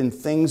 there have been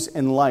things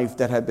in life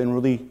that have been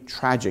really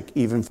tragic,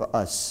 even for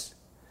us.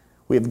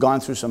 We have gone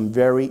through some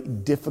very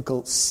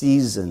difficult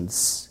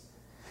seasons,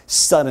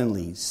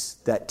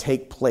 suddenlies that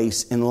take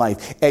place in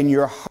life. And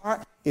your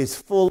heart is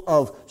full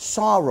of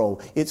sorrow.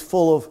 It's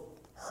full of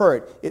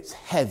hurt. It's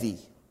heavy.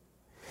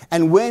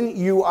 And when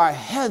you are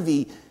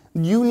heavy,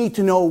 you need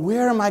to know,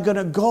 where am I going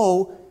to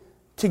go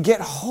to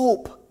get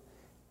hope?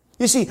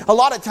 You see, a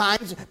lot of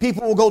times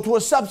people will go to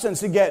a substance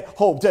to get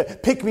hope, to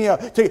pick me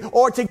up,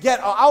 or to get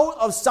out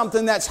of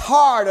something that's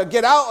hard, or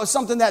get out of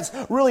something that's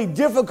really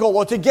difficult,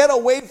 or to get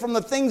away from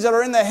the things that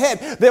are in the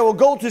head. They will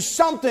go to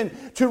something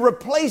to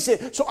replace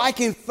it so I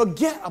can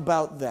forget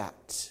about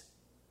that.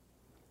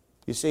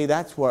 You see,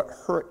 that's what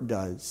hurt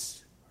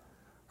does.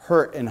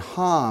 Hurt and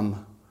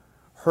harm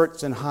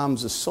hurts and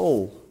harms the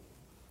soul.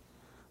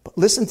 But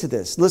listen to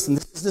this. Listen,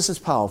 this is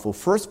powerful.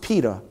 1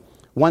 Peter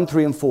 1,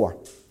 3, and 4.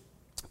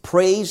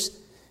 Praise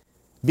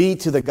be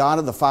to the God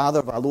of the Father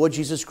of our Lord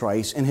Jesus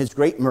Christ. In His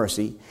great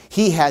mercy,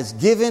 He has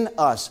given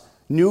us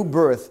new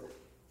birth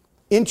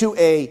into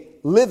a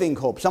living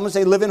hope. Someone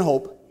say living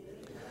hope.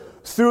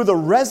 Through the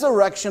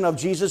resurrection of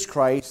Jesus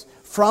Christ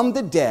from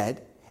the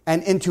dead,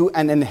 and into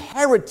an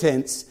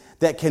inheritance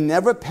that can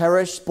never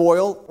perish,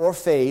 spoil, or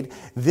fade.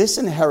 This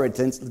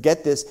inheritance,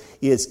 get this,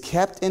 is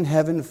kept in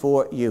heaven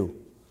for you.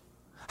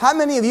 How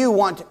many of you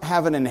want to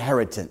have an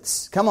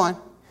inheritance? Come on.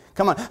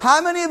 Come on.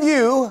 How many of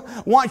you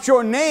want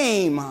your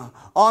name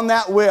on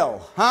that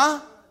will? Huh?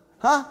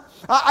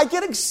 I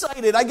get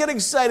excited. I get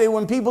excited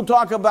when people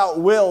talk about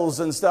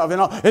wills and stuff. You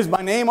know, is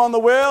my name on the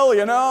will?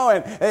 You know,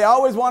 and they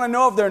always want to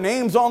know if their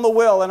name's on the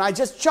will. And I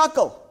just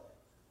chuckle.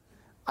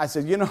 I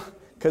said, you know,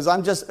 because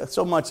I'm just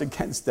so much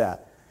against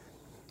that.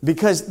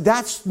 Because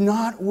that's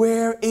not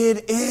where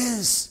it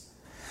is.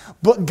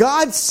 But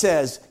God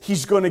says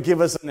He's going to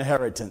give us an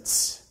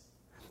inheritance.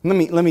 Let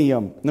me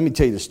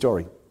tell you the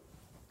story.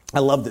 I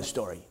love this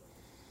story.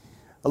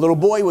 A little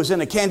boy was in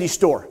a candy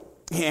store,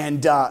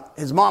 and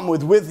his mom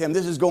was with him.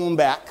 This is going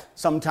back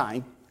some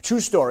time. True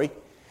story.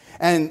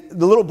 And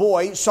the little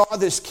boy saw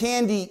this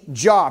candy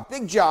jar,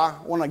 big jar,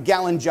 a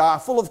gallon jar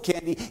full of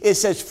candy. It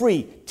says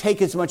free.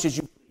 Take as much as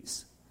you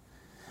please.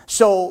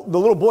 So the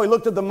little boy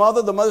looked at the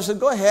mother. The mother said,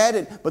 go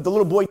ahead. But the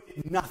little boy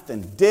did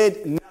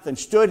nothing,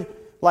 stood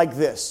like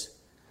this.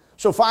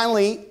 So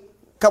finally,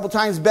 a couple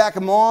times back,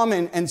 mom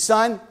and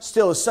son,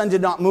 still his son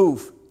did not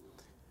move.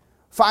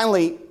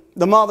 Finally,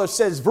 the mother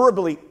says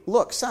verbally,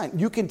 look, son,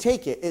 you can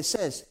take it. It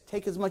says,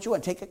 take as much you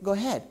want. Take it, go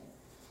ahead.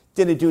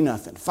 Didn't do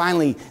nothing.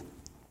 Finally,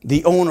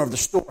 the owner of the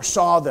store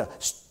saw the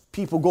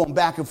people going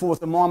back and forth,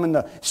 the mom and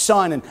the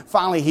son, and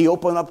finally he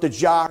opened up the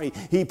jar.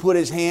 He put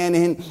his hand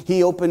in.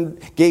 He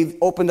opened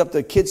up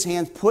the kid's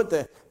hands, put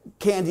the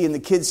candy in the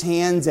kid's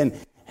hands, and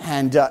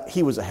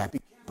he was a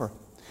happy camper.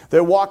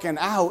 They're walking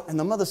out, and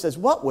the mother says,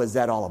 what was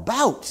that all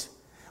about?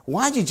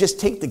 Why'd you just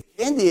take the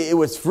candy? It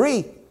was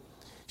free.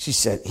 He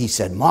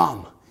said,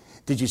 Mom,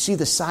 did you see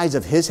the size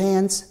of his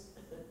hands?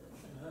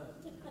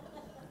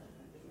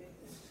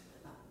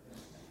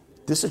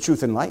 This is the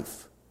truth in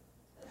life.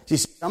 See,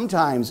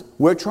 sometimes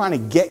we're trying to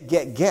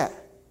get,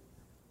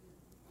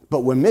 but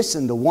we're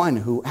missing the one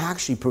who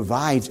actually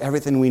provides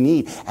everything we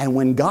need. And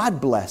when God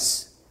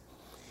bless,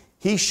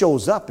 He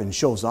shows up and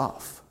shows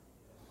off.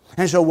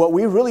 And so what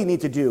we really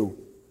need to do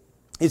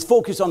is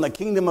focus on the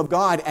kingdom of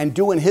God and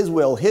doing His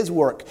will, His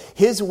work,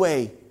 His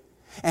way,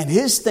 and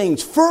His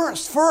things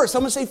first.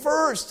 I'm going to say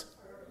first.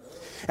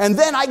 And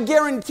then I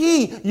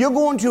guarantee you're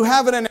going to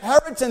have an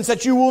inheritance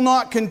that you will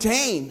not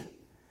contain.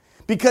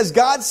 Because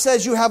God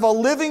says you have a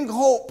living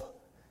hope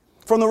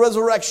from the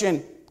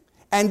resurrection.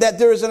 And that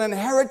there is an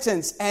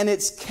inheritance and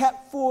it's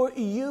kept for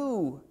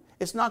you.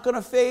 It's not going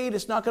to fade.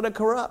 It's not going to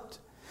corrupt.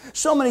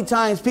 So many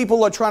times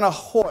people are trying to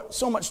hoard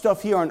so much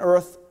stuff here on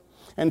earth.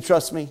 And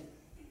trust me,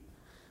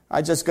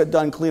 I just got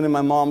done cleaning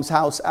my mom's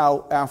house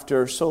out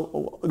after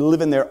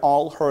living there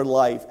all her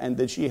life, and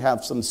did she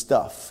have some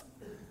stuff?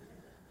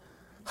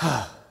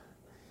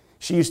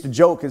 She used to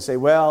joke and say,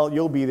 well,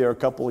 you'll be there a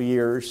couple of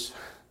years.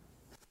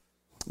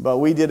 But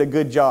we did a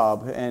good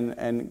job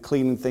and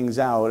cleaning things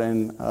out,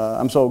 and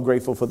I'm so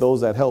grateful for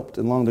those that helped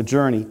along the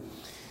journey.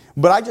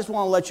 But I just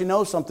want to let you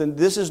know something.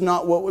 This is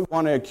not what we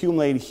want to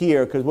accumulate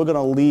here, because we're going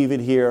to leave it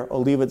here or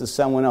leave it to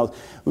someone else.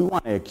 We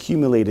want to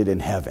accumulate it in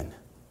heaven.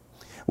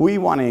 We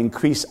want to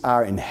increase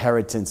our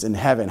inheritance in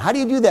heaven. How do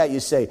you do that, you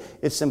say?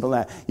 It's simple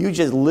as that. You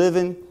just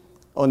living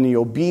on the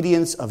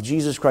obedience of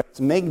Jesus Christ.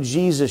 Make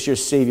Jesus your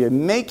Savior.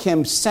 Make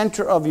Him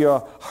center of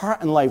your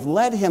heart and life.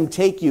 Let Him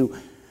take you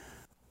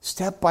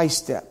step by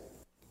step,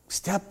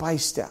 step by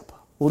step.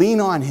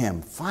 Lean on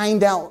Him.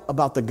 Find out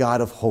about the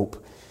God of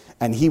hope,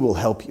 and He will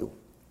help you.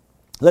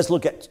 Let's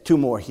look at two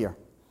more here.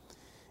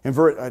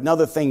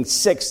 Another thing,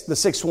 the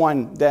sixth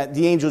one, that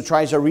the angel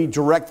tries to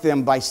redirect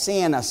them by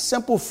saying a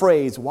simple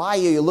phrase, why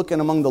are you looking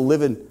among the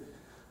living,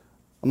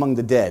 among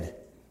the dead?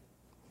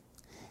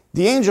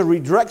 The angel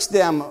redirects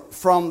them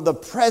from the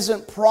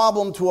present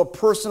problem to a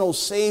personal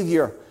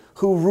Savior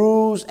who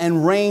rules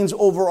and reigns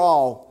over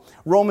all.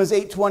 Romans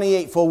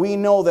 8:28, for we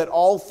know that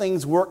all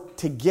things work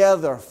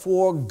together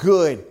for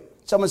good.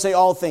 Someone say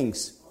all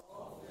things.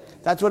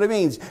 That's what it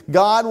means.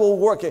 God will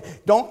work it.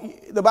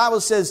 The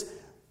Bible says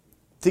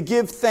to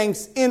give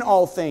thanks in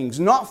all things,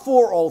 not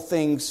for all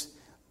things.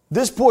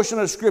 This portion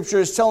of Scripture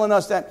is telling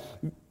us that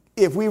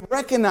if we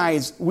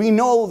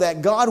know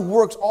that God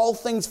works all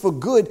things for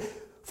good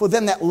for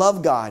them that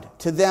love God,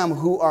 to them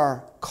who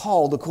are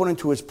called according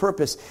to His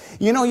purpose.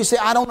 You say,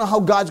 I don't know how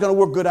God's going to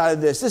work good out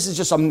of this. This is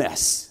just a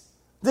mess.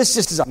 This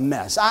just is a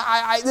mess.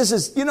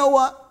 You know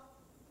what?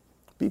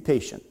 Be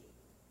patient.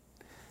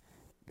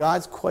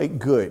 God's quite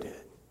good.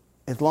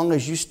 As long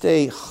as you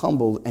stay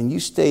humbled and you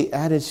stay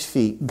at His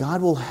feet,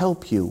 God will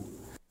help you.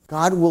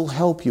 God will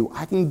help you.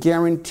 I can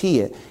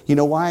guarantee it. You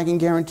know why I can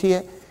guarantee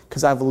it?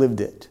 Because I've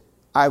lived it.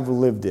 I've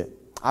lived it.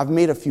 I've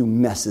made a few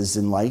messes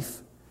in life.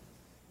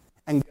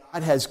 And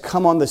God has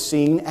come on the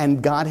scene,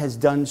 and God has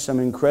done some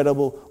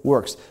incredible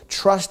works.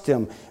 Trust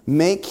Him.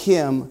 Make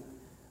Him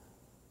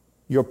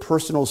your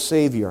personal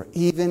Savior,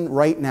 even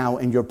right now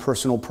in your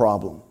personal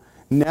problem.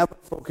 Never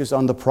focus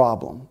on the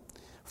problem.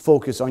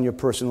 Focus on your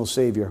personal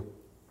Savior.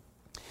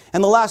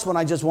 And the last one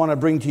I just want to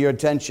bring to your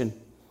attention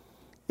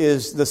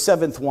is the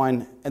seventh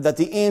one, that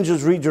the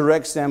angels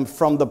redirects them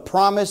from the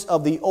promise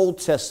of the Old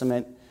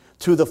Testament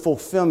to the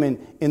fulfillment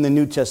in the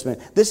New Testament.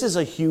 This is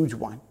a huge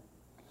one.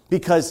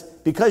 Because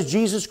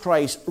Jesus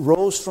Christ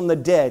rose from the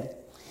dead,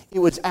 it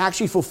was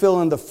actually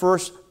fulfilling the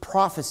first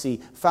prophecy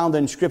found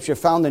in Scripture,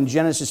 found in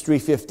Genesis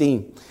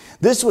 3:15.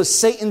 This was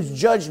Satan's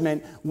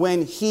judgment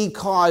when he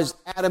caused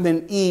Adam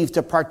and Eve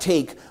to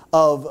partake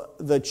of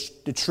the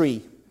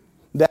tree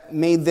that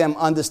made them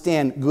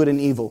understand good and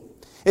evil.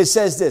 It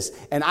says this,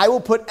 and I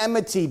will put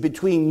enmity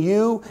between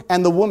you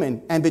and the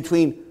woman, and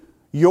between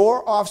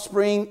your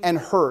offspring and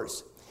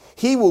hers.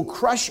 He will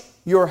crush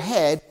your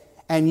head,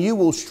 and you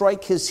will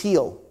strike his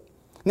heel.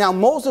 Now,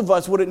 most of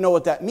us wouldn't know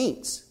what that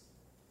means.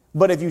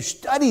 But if you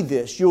study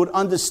this, you would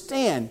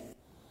understand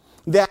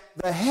that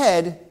the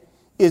head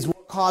is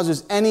what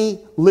causes any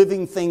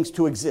living things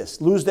to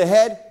exist. Lose the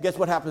head, guess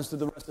what happens to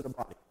the rest of the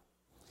body?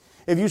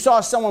 If you saw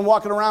someone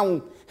walking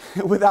around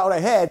without a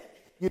head,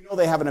 you know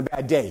they're having a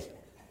bad day.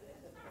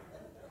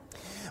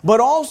 But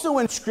also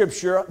in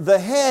Scripture, the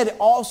head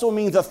also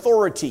means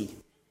authority.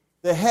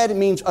 The head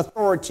means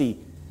authority.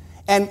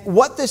 And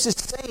what this is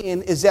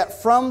saying is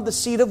that from the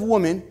seed of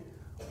woman,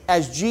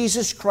 as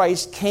Jesus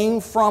Christ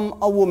came from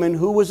a woman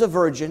who was a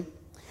virgin,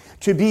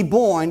 to be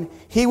born,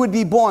 He would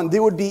be born.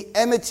 There would be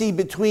enmity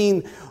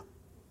between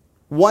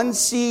one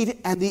seed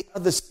and the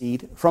other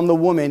seed from the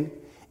woman.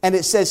 And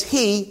it says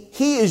He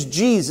is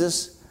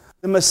Jesus,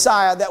 the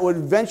Messiah that would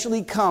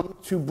eventually come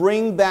to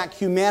bring back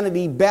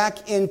humanity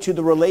back into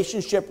the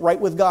relationship right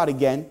with God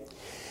again.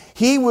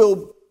 He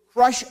will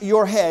crush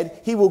your head.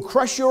 He will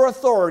crush your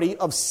authority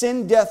of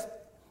sin, death,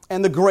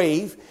 and the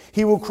grave.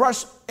 He will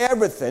crush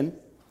everything.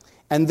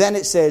 And then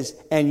it says,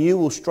 and you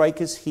will strike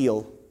his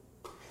heel.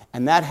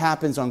 And that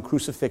happens on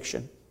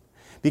crucifixion.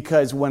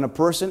 Because when a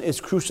person is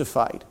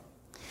crucified,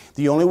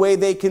 the only way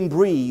they can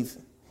breathe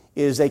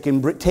is they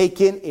can take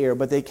in air,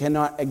 but they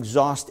cannot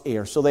exhaust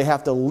air. So they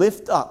have to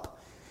lift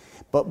up.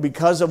 But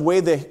because of the way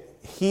the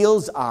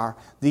heels are,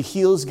 the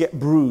heels get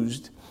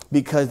bruised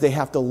because they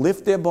have to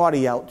lift their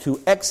body out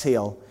to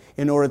exhale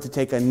in order to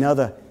take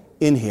another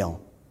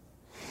inhale.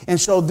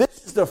 And so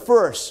this is the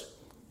first.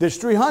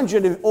 There's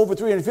over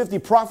 350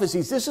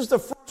 prophecies. This is the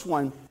first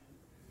one.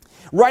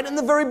 Right in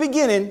the very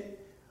beginning,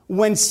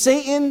 when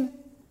Satan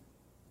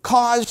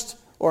caused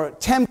or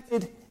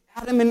tempted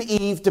Adam and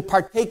Eve to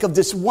partake of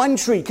this one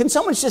tree. Can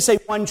someone just say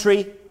one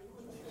tree?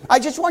 I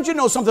just want you to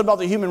know something about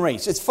the human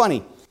race. It's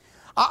funny.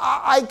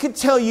 I could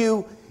tell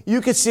you,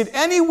 you could sit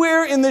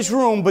anywhere in this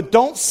room, but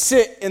don't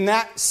sit in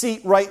that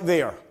seat right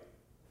there.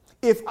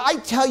 If I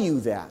tell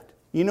you that,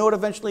 you know what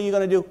eventually you're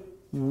going to do?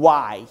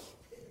 Why?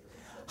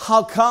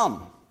 How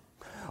come?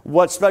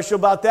 What's special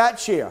about that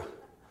chair?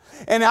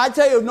 And I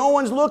tell you, if no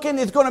one's looking,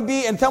 it's going to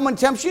be, and someone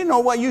tempts you, know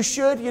what, you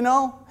should,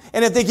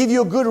 And if they give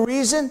you a good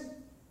reason,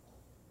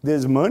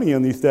 there's money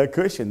underneath that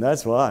cushion,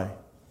 that's why.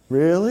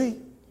 Really?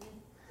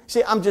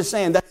 See, I'm just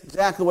saying that's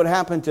exactly what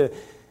happened to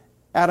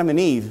Adam and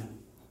Eve.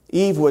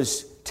 Eve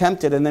was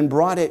tempted and then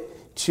brought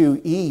it to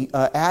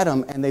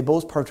Adam, and they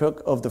both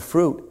partook of the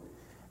fruit.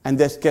 And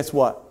this, guess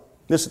what?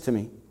 Listen to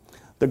me.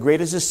 The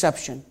greatest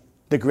deception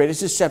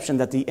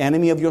that the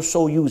enemy of your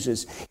soul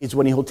uses is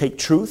when he'll take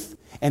truth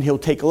and he'll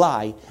take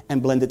lie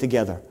and blend it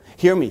together.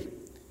 Hear me.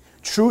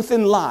 Truth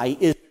and lie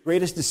is the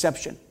greatest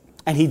deception.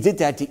 And he did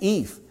that to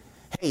Eve.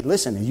 Hey,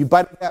 listen, if you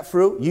bite that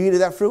fruit, you eat of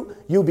that fruit,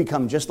 you'll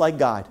become just like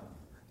God.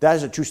 That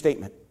is a true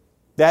statement.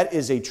 That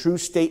is a true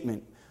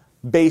statement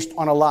based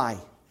on a lie.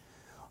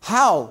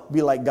 How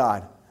be like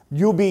God?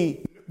 You'll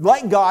be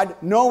like God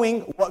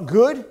knowing what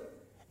good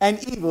and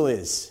evil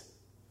is,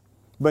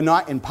 but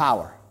not in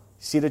power.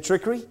 See the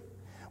trickery?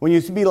 When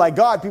you be like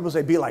God, people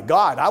say, be like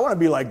God. I want to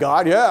be like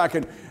God. Yeah,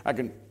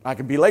 I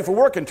can be late for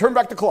work and turn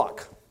back the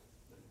clock.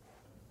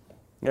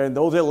 And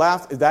those that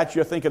laugh, that's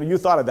you're thinking, you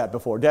thought of that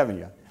before, haven't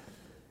you?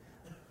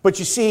 But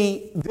you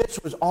see, this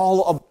was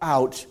all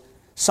about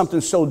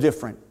something so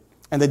different.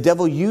 And the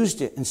devil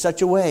used it in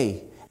such a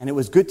way, and it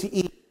was good to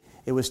eat.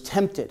 It was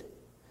tempted.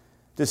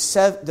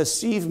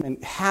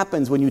 Deceivement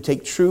happens when you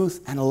take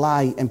truth and a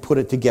lie and put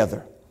it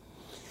together.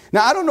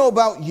 Now, I don't know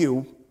about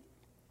you,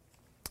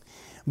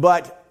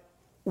 but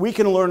we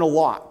can learn a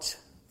lot.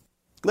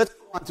 Let's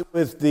go on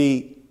with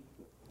the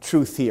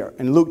truth here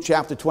in Luke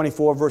chapter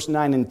 24, verse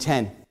 9 and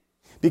 10.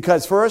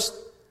 Because first,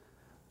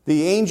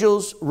 the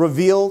angels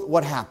revealed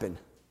what happened.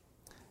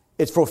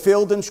 It's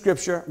fulfilled in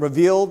Scripture,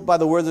 revealed by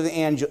the words of the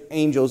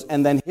angels.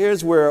 And then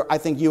here's where I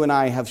think you and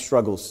I have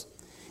struggles.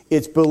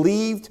 It's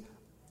believed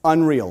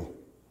unreal.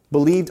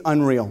 Believed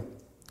unreal.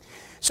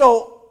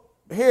 So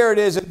here it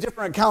is in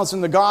different accounts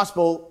in the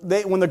gospel.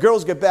 When the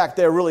girls get back,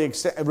 they're really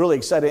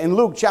excited. In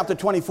Luke chapter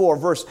 24,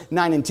 verse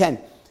 9 and 10.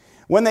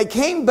 When they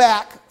came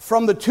back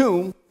from the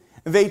tomb,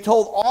 they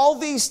told all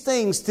these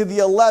things to the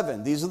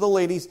 11. These are the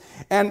ladies.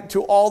 And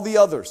to all the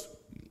others.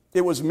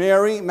 It was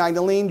Mary,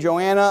 Magdalene,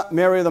 Joanna,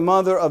 Mary the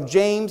mother of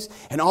James,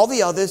 and all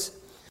the others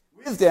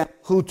with them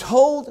who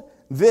told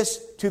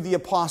this to the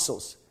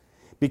apostles.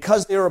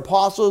 Because they were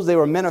apostles, they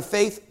were men of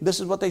faith,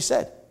 this is what they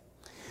said.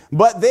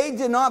 But they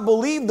did not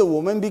believe the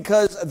woman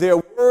because their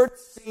word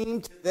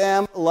seemed to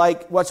them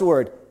like, what's the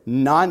word?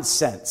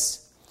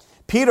 Nonsense.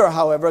 Peter,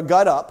 however,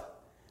 got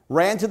up,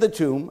 ran to the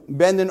tomb,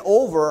 bending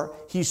over,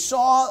 he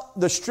saw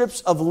the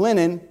strips of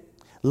linen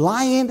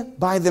lying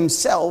by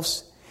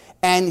themselves,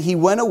 and he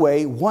went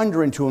away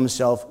wondering to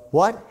himself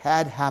what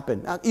had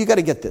happened. Now, you got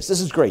to get this. This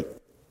is great.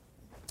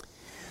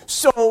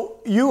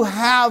 So you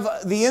have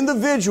the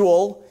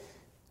individual,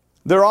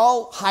 they're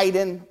all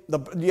hiding,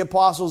 the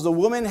apostles, the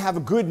women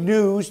have good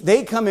news.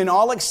 They come in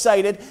all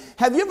excited.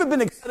 Have you ever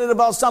been excited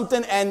about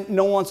something and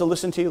no one wants to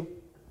listen to you?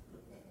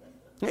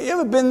 Have you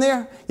ever been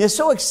there? You're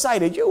so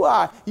excited. You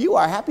are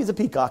happy as a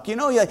peacock. You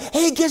know, you're like,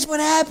 hey, guess what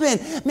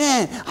happened?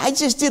 Man, I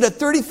just did a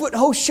 30-foot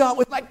hose shot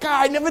with my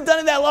car. I've never done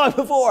it that long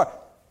before.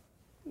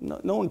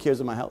 No one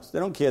cares in my house. They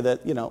don't care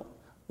that, you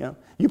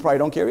probably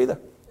don't care either.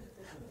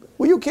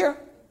 Will you care?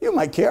 You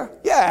might care.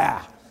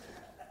 Yeah.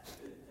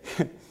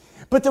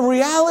 But the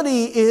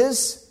reality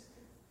is,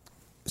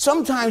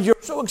 sometimes you're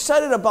so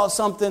excited about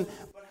something,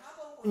 but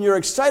how about when you're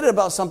excited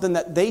about something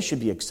that they should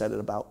be excited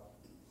about?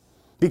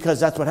 Because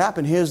that's what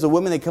happened. Here's the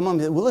women, they come on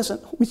and say, well, listen,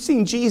 we've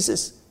seen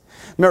Jesus.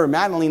 Mary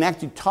Magdalene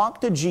actually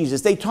talked to Jesus.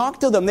 They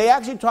talked to them. They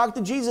actually talked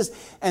to Jesus,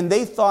 and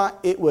they thought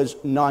it was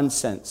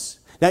nonsense.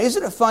 Now,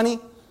 isn't it funny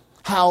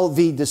how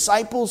the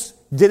disciples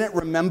didn't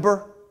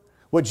remember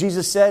what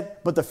Jesus said,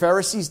 but the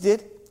Pharisees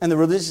did, and the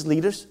religious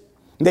leaders?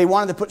 They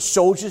wanted to put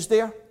soldiers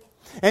there.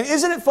 And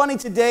isn't it funny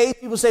today,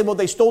 people say, well,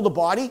 they stole the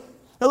body?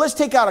 Now, let's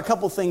take out a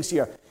couple things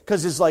here,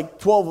 because there's like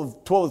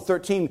 12 or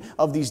 13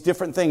 of these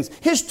different things.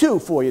 Here's two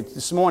for you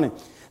this morning.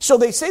 So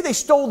they say they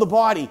stole the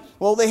body.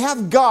 Well, they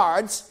have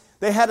guards.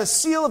 They had a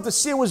seal. If the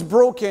seal was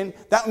broken,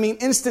 that would mean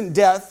instant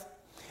death.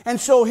 And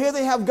so here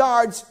they have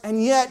guards,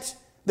 and yet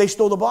they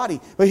stole the body.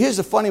 But here's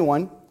the funny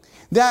one.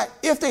 That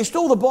if they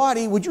stole the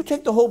body, would you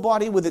take the whole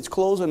body with its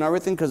clothes and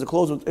everything because the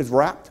clothes is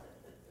wrapped?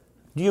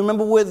 Do you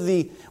remember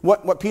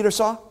what Peter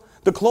saw?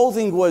 The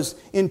clothing was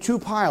in two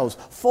piles,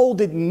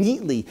 folded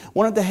neatly,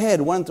 one at the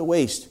head, one at the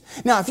waist.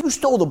 Now, if you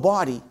stole the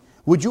body,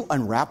 would you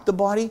unwrap the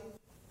body?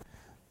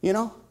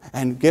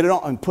 And get it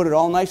all and put it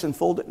all nice and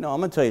fold it? No, I'm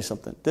going to tell you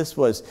something.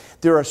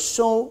 There are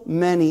so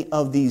many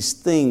of these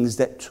things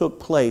that took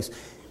place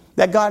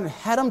that God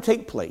had them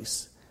take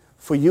place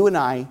for you and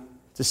I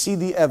to see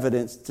the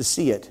evidence, to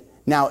see it.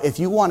 Now, if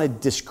you want to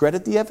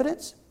discredit the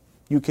evidence,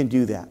 you can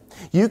do that.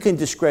 You can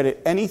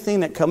discredit anything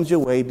that comes your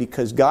way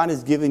because God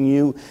has given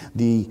you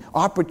the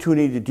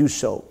opportunity to do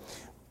so.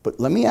 But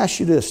let me ask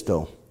you this,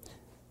 though.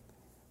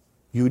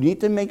 You need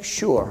to make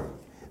sure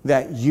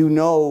that you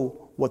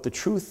know what the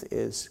truth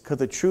is, because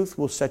the truth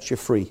will set you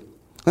free.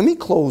 Let me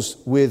close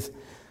with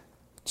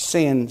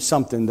saying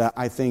something that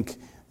I think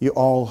you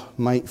all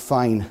might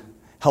find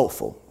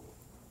helpful.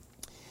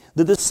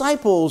 The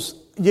disciples,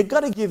 you got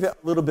to give a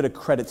little bit of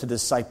credit to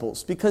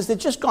disciples because they've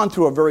just gone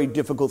through a very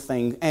difficult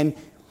thing. And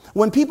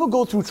when people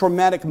go through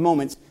traumatic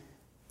moments,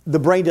 the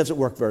brain doesn't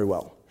work very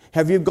well.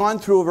 Have you gone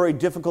through a very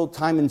difficult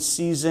time and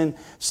season,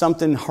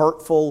 something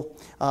hurtful,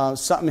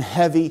 something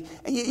heavy,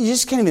 and you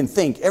just can't even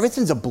think?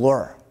 Everything's a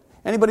blur.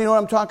 Anybody know what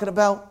I'm talking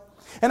about?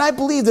 And I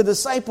believe the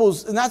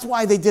disciples, and that's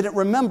why they didn't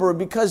remember,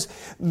 because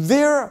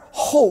their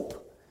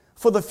hope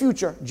for the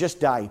future just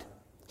died.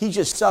 He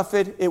just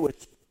suffered. It was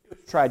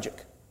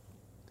tragic.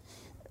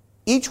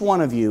 Each one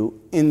of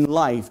you in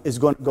life is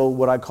going to go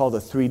what I call the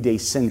 3-day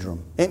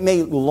syndrome. It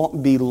may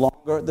be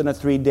longer than a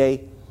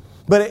 3-day,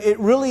 but it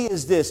really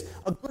is this.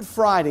 A Good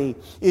Friday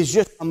is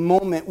just a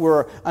moment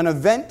where an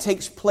event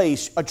takes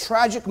place, a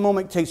tragic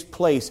moment takes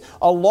place,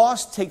 a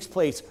loss takes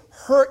place,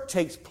 hurt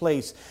takes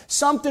place,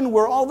 something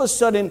where all of a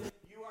sudden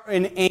you are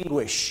in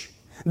anguish.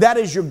 That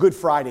is your Good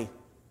Friday.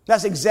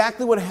 That's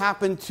exactly what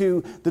happened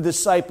to the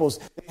disciples.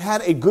 They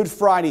had a Good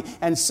Friday,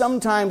 and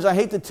sometimes, I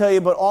hate to tell you,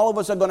 but all of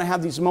us are going to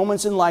have these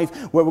moments in life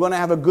where we're going to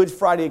have a Good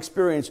Friday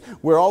experience,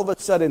 where all of a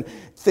sudden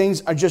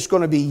things are just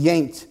going to be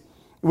yanked.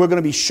 We're going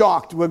to be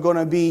shocked. We're going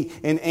to be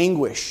in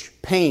anguish,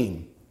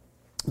 pain,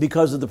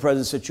 because of the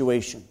present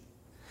situation.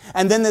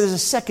 And then there's a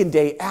second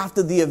day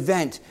after the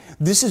event.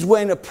 This is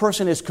when a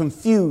person is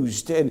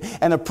confused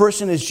and a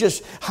person is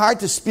just hard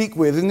to speak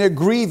with, and they're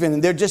grieving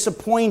and they're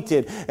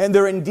disappointed and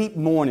they're in deep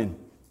mourning.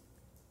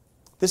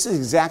 This is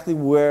exactly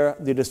where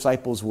the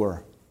disciples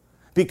were,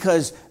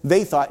 because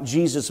they thought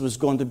Jesus was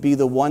going to be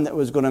the one that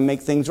was going to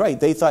make things right.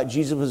 They thought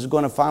Jesus was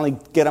going to finally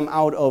get them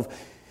out of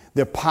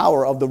the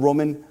power of the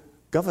Roman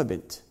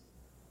government.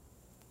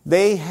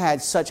 They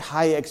had such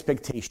high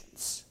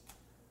expectations,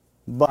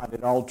 but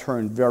it all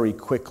turned very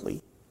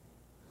quickly.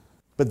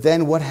 But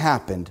then what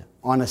happened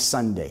on a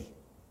Sunday?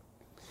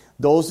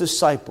 Those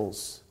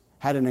disciples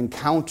had an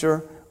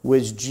encounter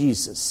with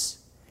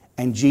Jesus,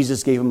 and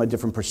Jesus gave them a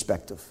different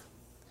perspective.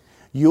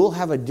 You'll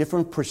have a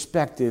different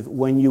perspective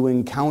when you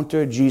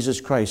encounter Jesus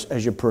Christ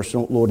as your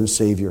personal Lord and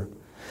Savior.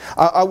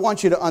 I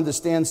want you to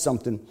understand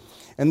something,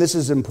 and this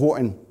is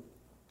important,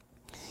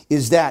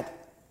 is that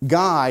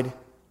God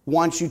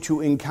wants you to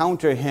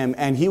encounter Him,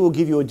 and He will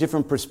give you a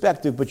different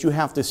perspective, but you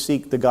have to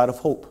seek the God of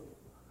hope.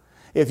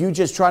 If you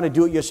just try to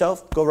do it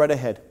yourself, go right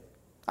ahead.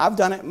 I've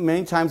done it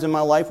many times in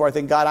my life where I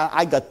think, God,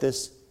 I got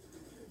this,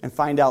 and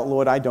find out,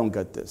 Lord, I don't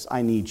got this.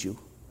 I need you.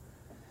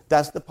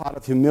 That's the part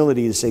of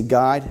humility, to say,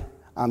 God,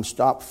 I'm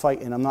stopped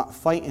fighting. I'm not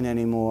fighting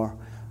anymore.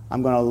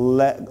 I'm going to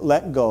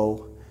let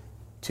go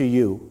to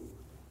you.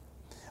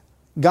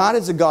 God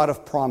is a God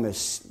of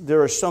promise.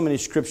 There are so many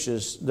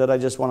scriptures that I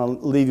just want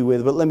to leave you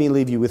with, but let me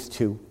leave you with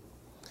 2.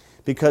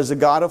 Because the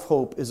God of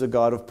hope is a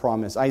God of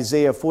promise.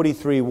 Isaiah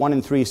 43, 1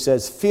 and 3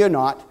 says, Fear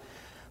not,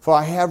 for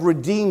I have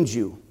redeemed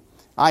you.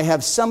 I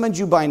have summoned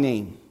you by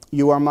name.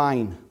 You are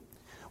mine.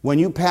 When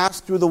you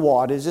pass through the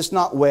waters, it's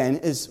not when,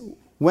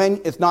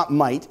 it's not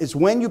might, it's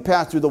when you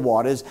pass through the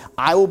waters,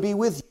 I will be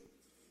with you.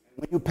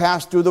 When you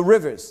pass through the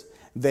rivers,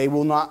 they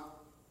will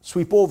not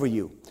sweep over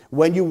you.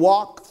 When you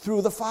walk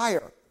through the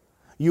fire,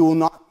 you will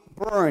not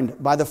be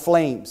burned by the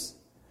flames.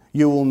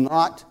 You will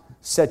not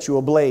set you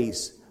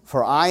ablaze.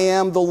 For I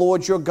am the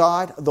Lord your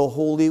God, the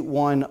Holy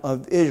One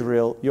of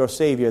Israel, your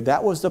Savior.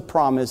 That was the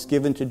promise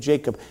given to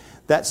Jacob.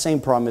 That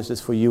same promise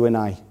is for you and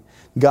I.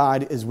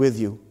 God is with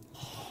you.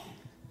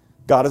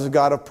 God is a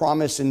God of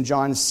promise in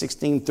John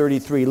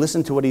 16:33.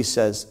 Listen to what He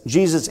says.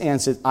 Jesus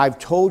answered, I've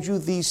told you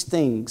these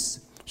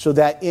things so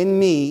that in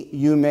me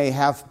you may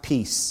have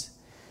peace.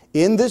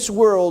 In this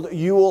world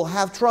you will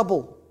have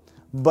trouble,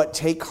 but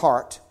take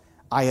heart,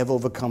 I have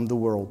overcome the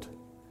world.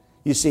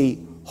 You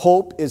see,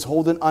 hope is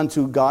holding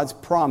onto God's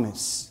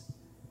promise.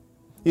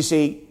 You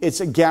see, it's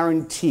a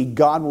guarantee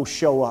God will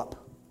show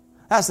up.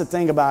 That's the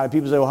thing about it.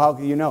 People say, well, how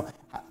can you know?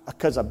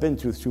 Because I've been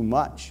through too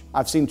much.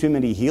 I've seen too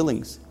many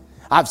healings.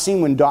 I've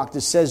seen when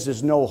doctors says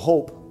there's no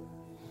hope,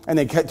 and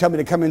they tell me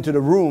to come into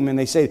the room and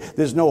they say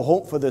there's no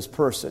hope for this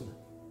person.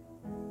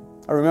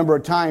 I remember a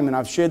time, and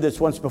I've shared this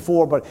once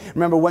before, but I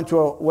remember went to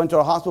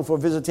a hospital for a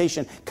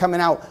visitation.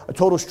 Coming out, a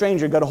total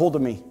stranger got a hold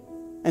of me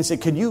and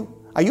said,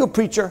 are you a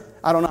preacher?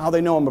 I don't know how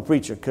they know I'm a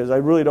preacher, because I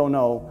really don't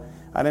know.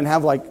 I didn't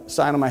have like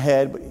sign on my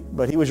head,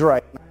 but he was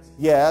right.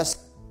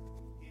 Yes.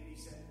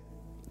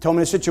 Told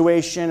me the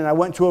situation, and I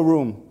went to a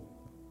room.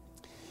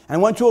 And I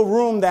went to a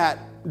room that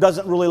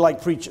doesn't really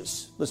like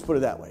preachers. Let's put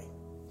it that way.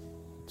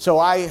 So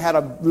I had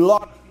a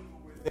lot of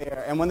people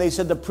there, and when they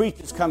said the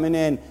preacher's coming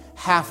in,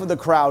 half of the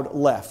crowd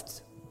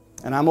left.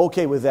 And I'm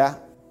okay with that.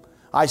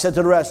 I said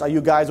to the rest, are you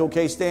guys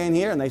okay staying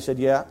here? And they said,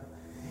 yeah.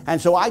 And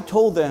so I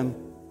told them,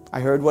 I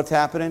heard what's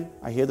happening.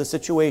 I hear the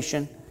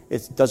situation.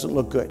 It doesn't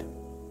look good.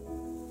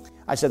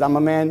 I said, I'm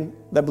a man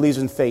that believes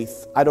in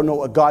faith. I don't know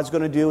what God's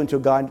going to do until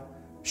God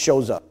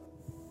shows up.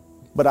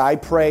 But I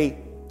pray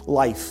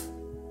life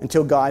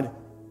until God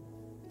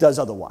does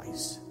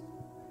otherwise.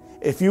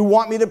 If you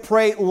want me to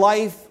pray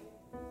life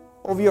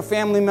over your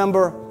family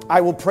member,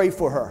 I will pray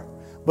for her.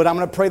 But I'm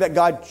going to pray that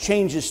God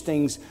changes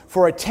things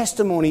for a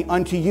testimony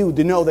unto you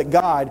to know that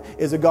God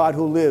is a God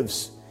who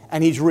lives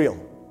and He's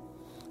real.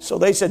 So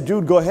they said,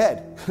 dude, go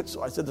ahead.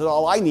 So I said, that's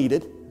all I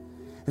needed.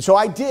 And so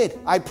I did.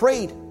 I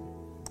prayed.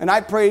 And I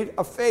prayed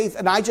of faith,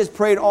 and I just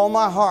prayed all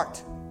my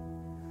heart.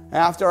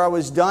 After I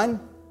was done,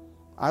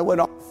 I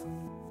went off.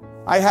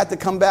 I had to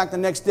come back the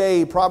next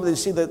day probably to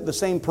see the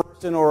same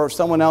person or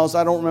someone else.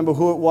 I don't remember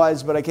who it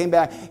was, but I came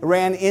back,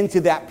 ran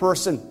into that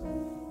person,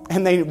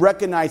 and they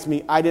recognized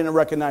me. I didn't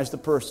recognize the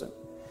person.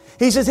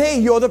 He says, "Hey,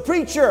 you're the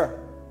preacher."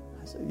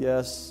 I said,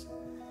 "Yes."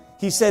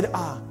 He said,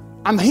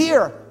 "I'm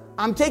here.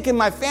 I'm taking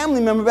my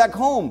family member back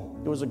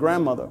home." It was a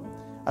grandmother.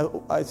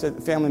 I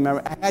said, "Family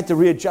member." I had to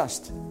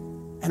readjust.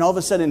 And all of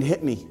a sudden it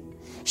hit me.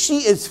 She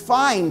is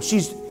fine.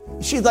 She's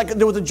like,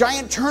 there was a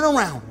giant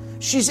turnaround.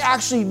 She's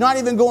actually not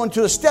even going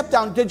to a step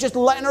down. They're just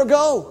letting her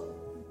go.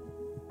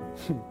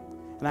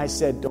 And I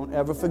said, "Don't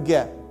ever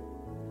forget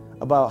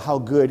about how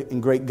good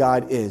and great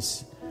God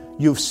is.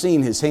 You've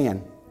seen His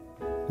hand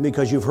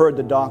because you've heard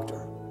the doctor."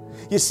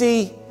 You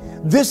see,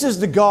 this is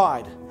the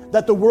God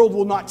that the world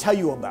will not tell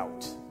you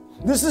about.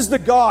 This is the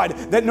God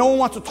that no one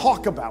wants to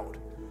talk about.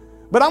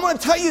 But I'm going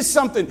to tell you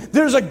something.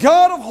 There's a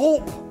God of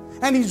hope,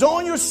 and He's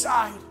on your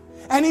side,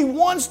 and He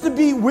wants to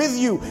be with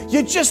you.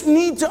 You just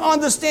need to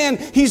understand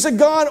He's a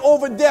God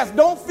over death.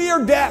 Don't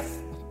fear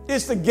death.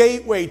 It's the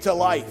gateway to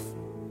life.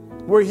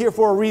 We're here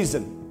for a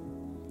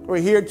reason. We're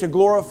here to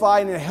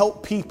glorify and to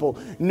help people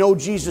know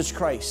Jesus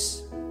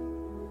Christ.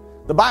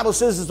 The Bible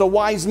says it's the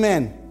wise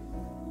men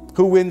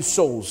who win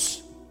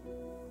souls.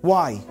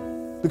 Why?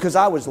 Because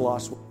I was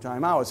lost one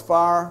time. I was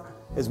far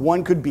as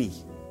one could be.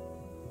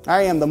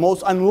 I am the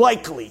most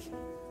unlikely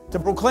to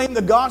proclaim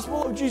the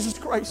gospel of Jesus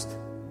Christ.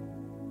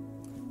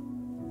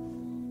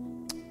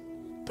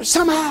 But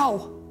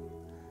somehow,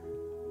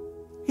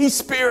 He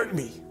spared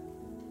me.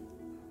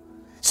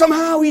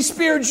 Somehow He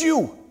spared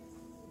you.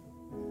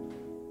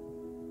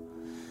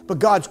 But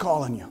God's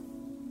calling you.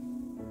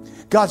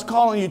 God's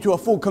calling you to a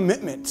full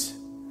commitment.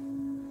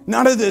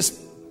 None of this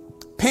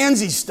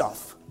pansy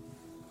stuff.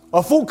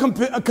 A full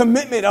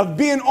commitment of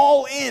being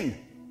all in.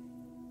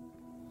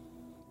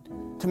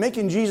 To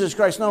making Jesus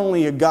Christ not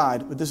only your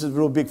God, but this is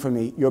real big for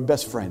me, your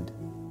best friend.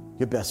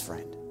 Your best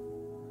friend.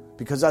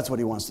 Because that's what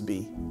He wants to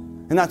be.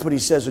 And that's what He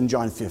says in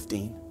John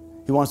 15.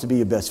 He wants to be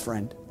your best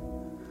friend.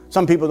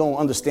 Some people don't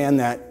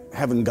understand that,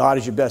 having God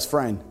as your best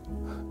friend.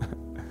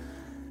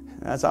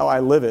 That's how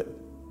I live it.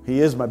 He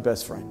is my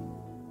best friend.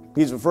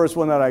 He's the first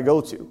one that I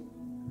go to.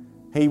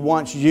 He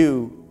wants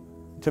you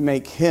to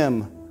make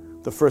Him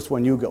the first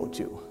one you go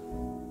to.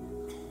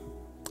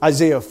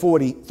 Isaiah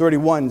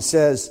 40:31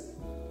 says,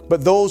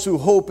 "But those who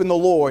hope in the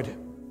Lord,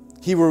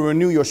 He will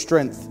renew your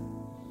strength.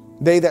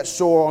 They that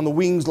soar on the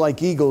wings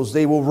like eagles,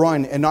 they will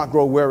run and not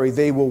grow weary.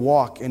 They will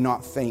walk and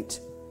not faint."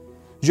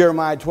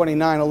 Jeremiah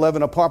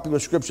 29:11, a popular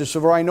scripture.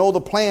 "For I know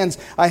the plans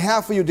I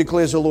have for you,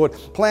 declares the Lord.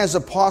 Plans to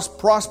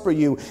prosper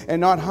you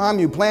and not harm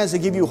you. Plans to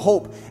give you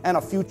hope and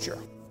a future."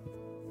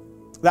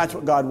 That's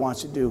what God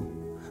wants to do.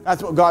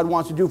 That's what God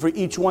wants to do for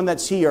each one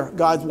that's here.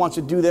 God wants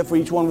to do that for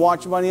each one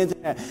watching on the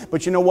internet.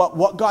 But you know what?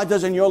 What God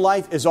does in your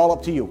life is all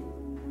up to you.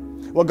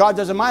 What God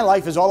does in my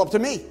life is all up to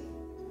me.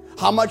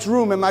 How much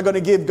room am I going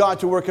to give God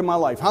to work in my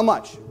life? How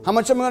much? How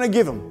much am I going to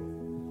give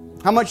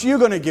Him? How much are you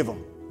going to give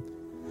Him?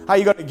 Are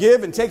you going to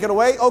give and take it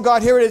away? "Oh,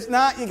 God, here it is."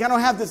 "Nah, you don't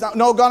have this.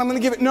 No, God, I'm going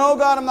to give it." "No,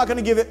 God, I'm not going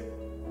to give it."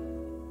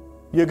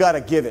 You got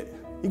to give it.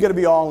 You got to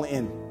be all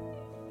in.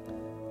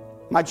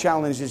 My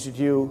challenge is to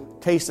you,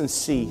 taste and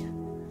see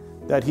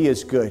that He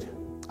is good.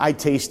 I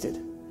tasted.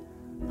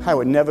 I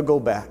would never go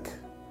back.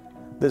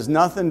 There's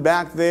nothing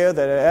back there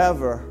that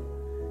ever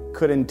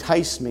could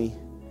entice me,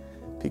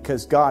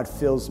 because God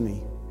fills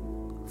me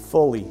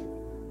fully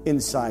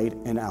inside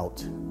and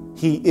out.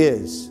 He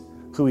is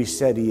who He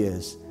said He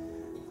is.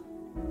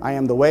 I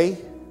am the way,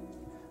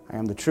 I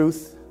am the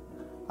truth,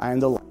 I am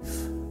the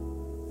life.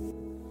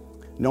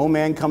 No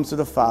man comes to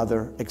the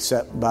Father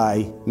except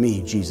by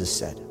me, Jesus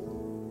said.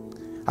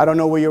 I don't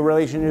know where your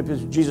relationship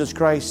is with Jesus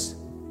Christ,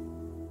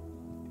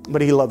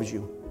 but He loves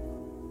you.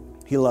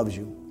 He loves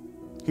you.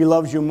 He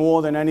loves you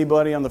more than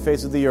anybody on the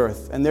face of the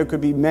earth. And there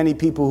could be many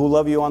people who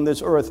love you on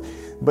this earth,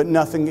 but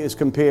nothing is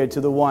compared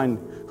to the one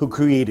who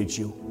created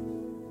you.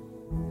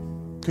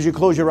 Could you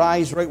close your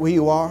eyes right where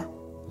you are?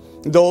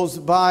 Those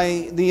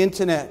by the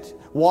internet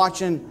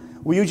watching,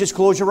 will you just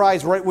close your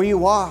eyes right where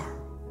you are?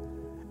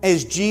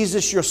 Is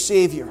Jesus your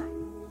Savior?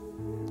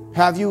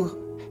 Have you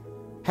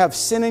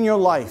sin in your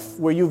life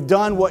where you've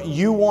done what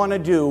you want to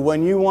do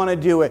when you want to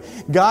do it?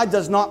 God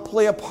does not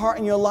play a part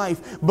in your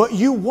life, but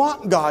you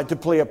want God to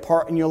play a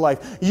part in your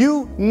life.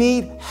 You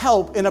need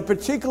help in a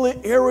particular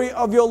area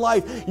of your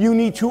life. You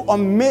need to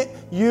admit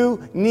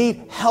you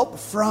need help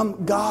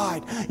from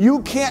God.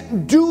 You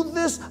can't do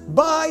this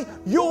by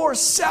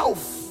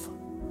yourself.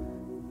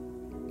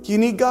 You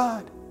need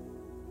God.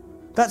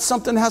 That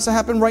something has to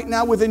happen right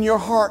now within your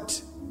heart.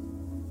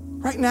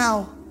 Right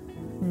now.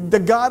 The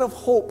God of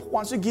hope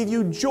wants to give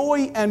you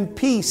joy and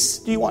peace.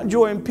 Do you want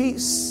joy and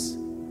peace?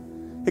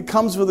 It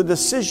comes with a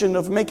decision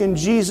of making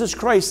Jesus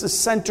Christ the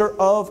center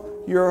of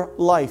your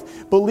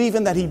life.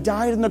 Believing that He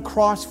died on the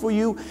cross for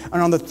you,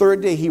 and on the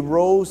third day He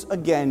rose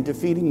again,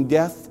 defeating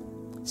death,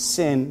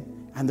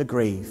 sin, and the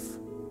grave.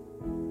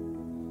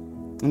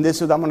 And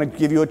this is, I'm going to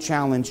give you a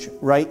challenge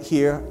right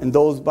here, and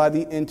those by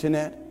the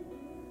internet.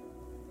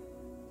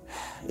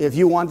 If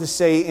you want to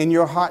say in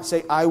your heart,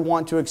 say, I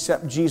want to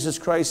accept Jesus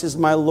Christ as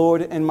my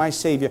Lord and my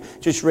Savior,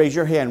 just raise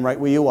your hand right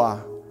where you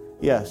are.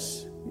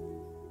 Yes.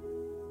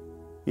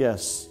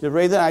 Yes. Just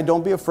raise it high.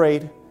 Don't be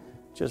afraid.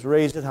 Just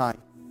raise it high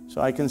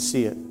so I can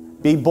see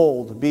it. Be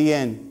bold. Be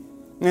in.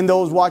 And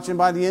those watching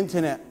by the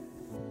internet,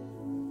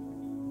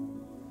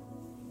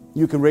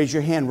 you can raise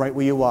your hand right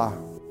where you are.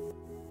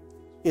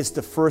 It's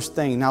the first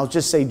thing. Now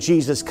just say,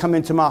 Jesus, come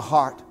into my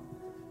heart.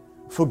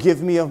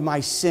 Forgive me of my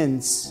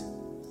sins.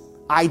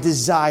 I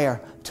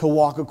desire to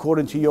walk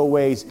according to your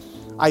ways.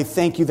 I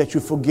thank you that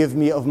you forgive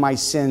me of my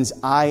sins.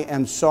 I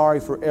am sorry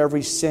for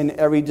every sin,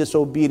 every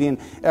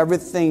disobedience,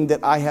 everything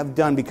that I have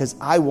done because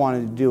I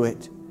wanted to do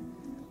it.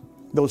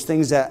 Those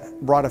things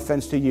that brought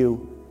offense to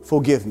you,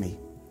 forgive me.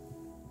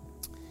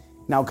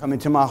 Now come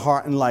into my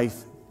heart and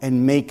life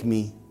and make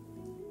me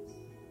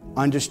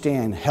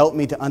understand. Help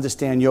me to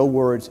understand your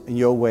words and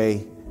your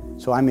way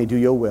so I may do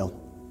your will.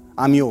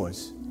 I'm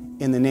yours.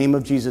 In the name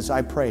of Jesus,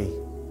 I pray.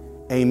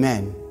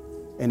 Amen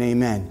and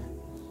amen.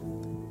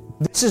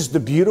 This is the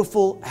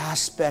beautiful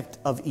aspect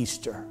of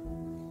Easter,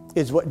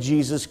 is what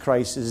Jesus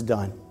Christ has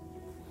done.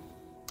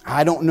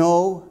 I don't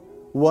know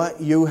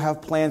what you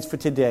have plans for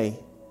today,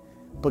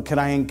 but can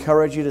I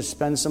encourage you to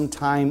spend some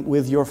time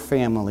with your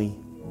family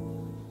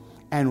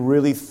and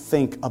really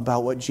think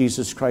about what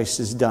Jesus Christ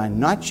has done,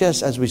 not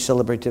just as we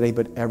celebrate today,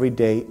 but every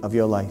day of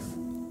your life.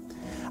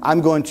 I'm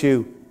going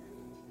to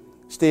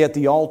stay at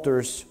the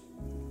altars.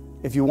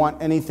 If you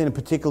want anything in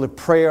particular,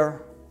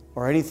 prayer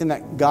or anything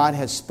that God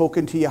has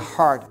spoken to your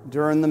heart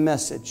during the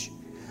message,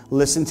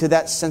 listen to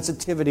that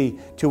sensitivity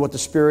to what the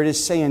Spirit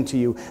is saying to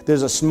you.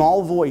 There's a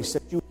small voice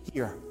that you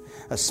hear,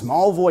 a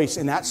small voice,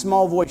 and that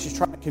small voice is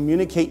trying to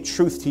communicate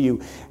truth to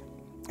you,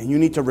 and you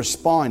need to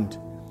respond.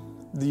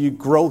 The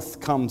growth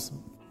comes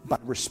by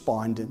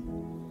responding.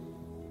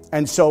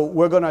 And so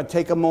we're going to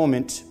take a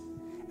moment,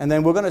 and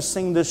then we're going to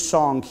sing this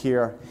song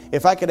here.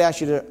 If I could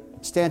ask you to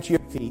stand to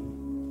your feet.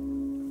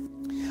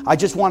 I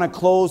just want to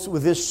close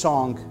with this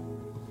song.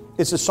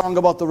 It's a song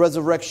about the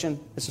resurrection.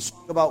 It's a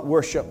song about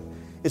worship.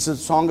 It's a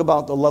song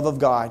about the love of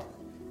God.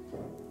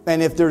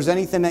 And if there's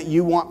anything that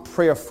you want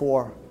prayer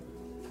for,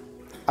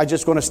 I'm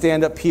just going to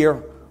stand up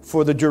here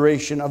for the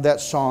duration of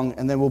that song,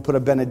 and then we'll put a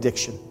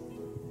benediction.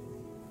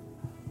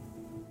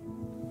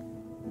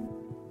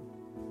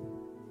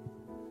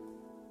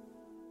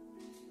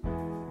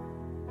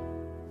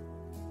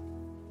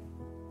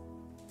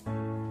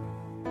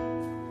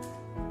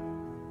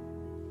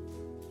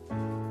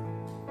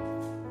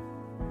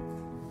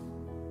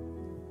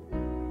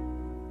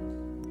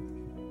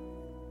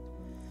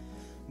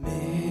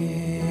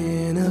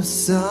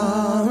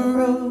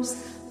 Sorrows,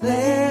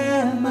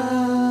 Lamb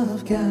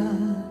of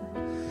God,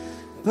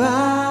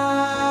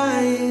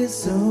 by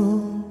His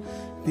own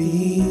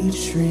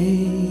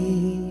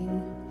betrayed,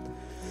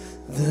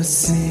 the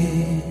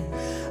sin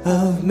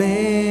of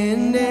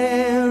man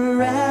and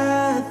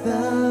wrath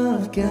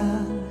of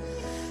God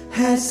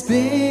has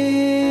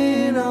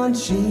been on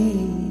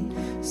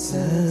Jesus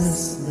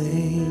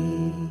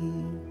laid.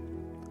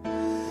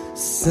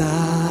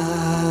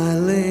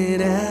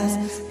 Silent as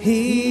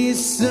He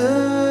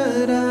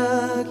stood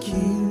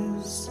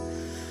accused,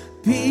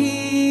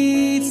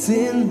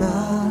 beaten,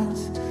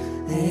 mocked,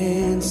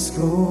 and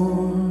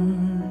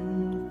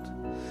scorned,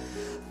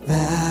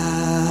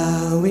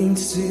 bowing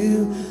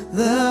to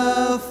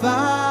the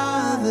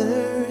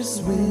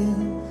Father's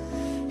will,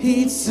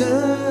 He took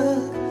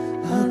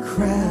a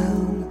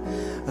crown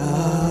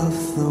of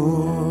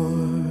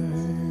thorns.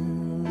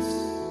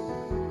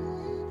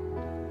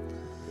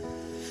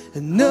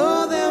 And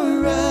know the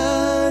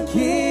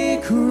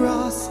rugged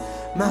cross,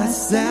 my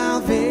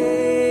salvation,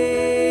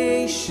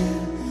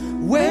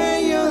 where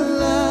your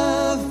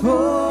love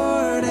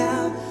poured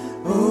out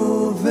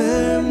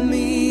over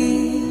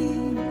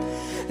me.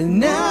 And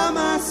now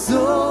my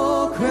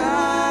soul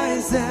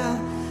cries out,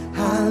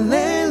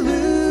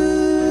 hallelujah,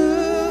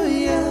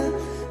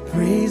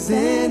 praise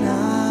and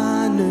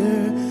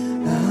honor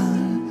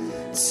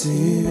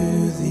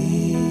unto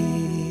thee.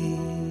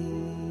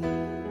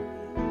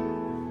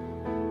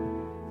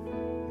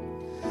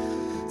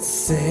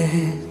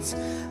 Sent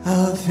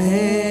of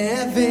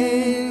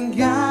heaven,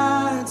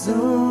 God's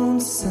own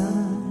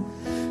Son,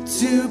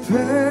 to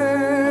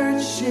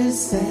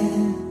purchase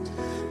and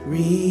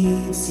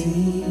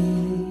redeem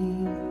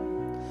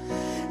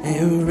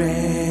and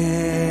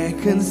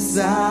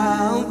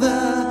reconcile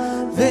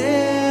the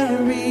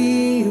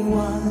very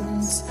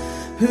ones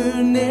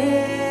who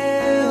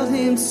nailed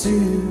Him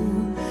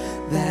to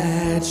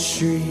that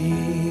tree.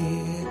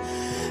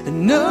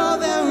 And know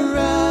the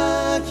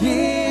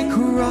rugged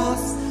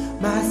cross,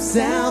 my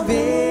salvation,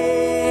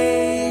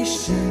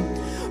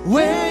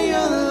 where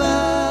your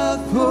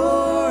love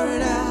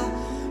poured out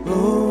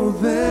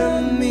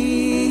over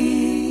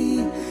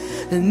me.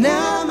 And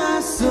now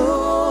my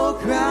soul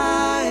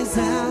cries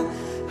out,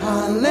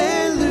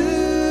 hallelujah,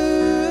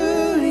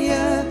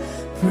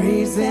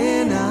 praise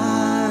and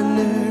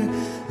honor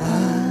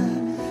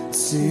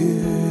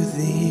unto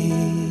thee.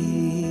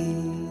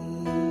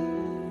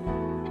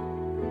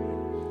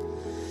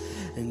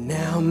 and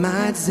now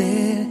my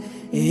debt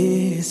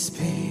is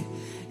paid.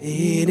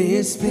 It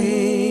is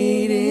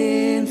paid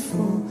in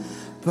full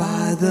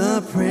by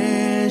the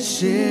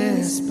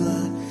precious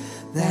blood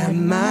that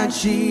my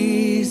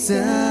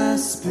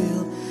Jesus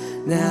spilled.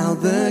 Now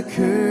the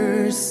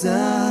curse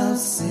of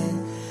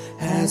sin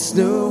has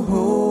no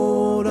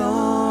hold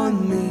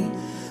on me.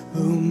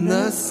 Whom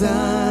the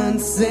Son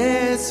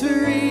sets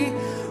free,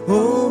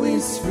 oh,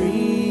 is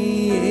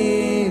free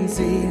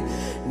indeed.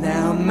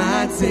 Now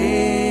my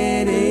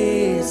debt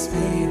is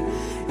paid.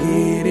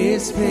 It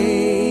is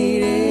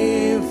paid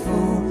in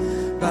full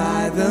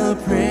by the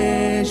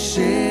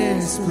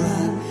precious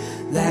blood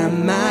that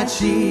my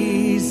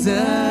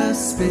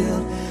Jesus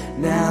spilled.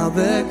 Now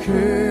the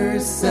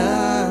curse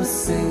of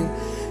sin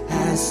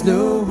has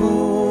no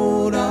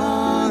hold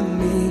on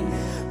me.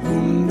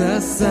 Whom the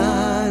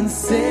Son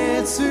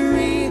sets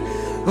free,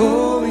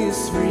 oh,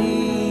 is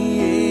free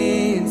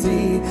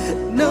indeed.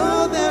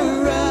 No,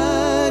 the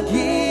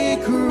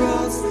rugged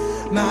cross,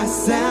 my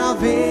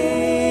salvation,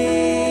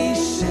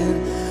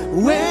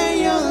 where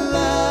your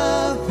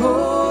love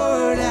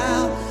poured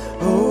out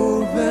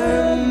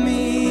over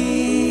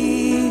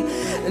me.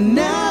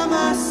 Now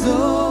my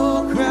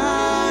soul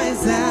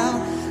cries out,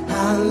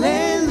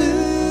 hallelujah,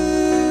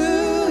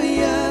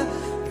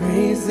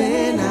 praise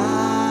and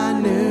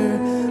honor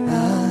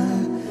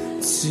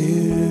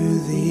unto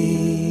thee.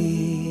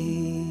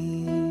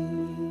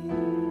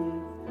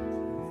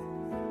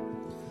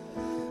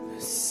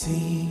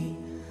 See,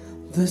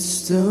 the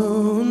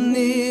stone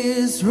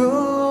is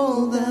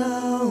rolled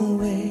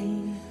away.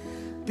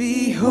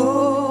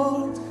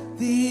 Behold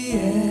the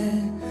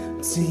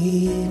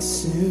empty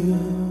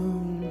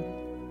tomb.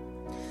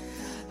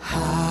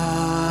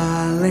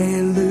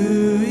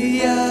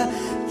 Hallelujah,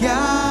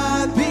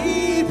 God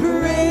be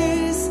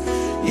praised.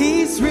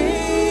 He's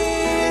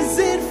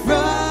risen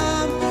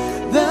from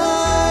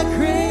the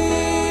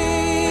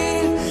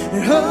grave.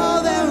 And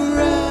oh, that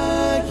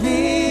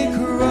rugged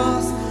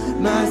cross,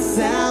 my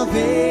salvation,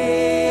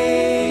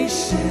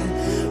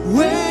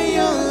 where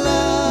your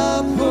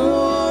love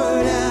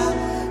poured out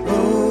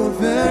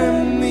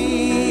over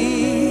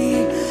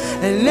me.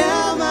 And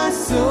now my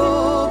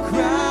soul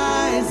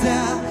cries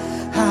out,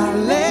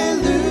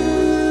 hallelujah,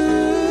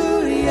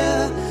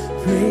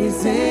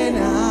 praise and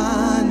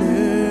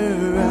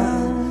honor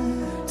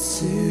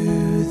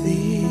unto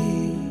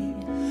thee.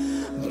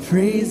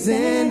 Praise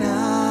and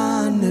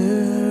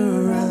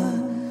honor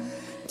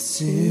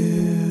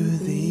unto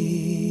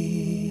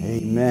thee.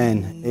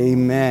 Amen.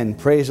 Amen.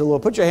 Praise the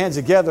Lord. Put your hands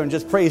together and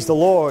just praise the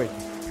Lord.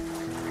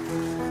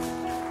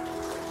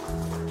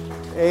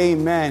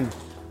 Amen.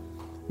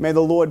 May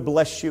the Lord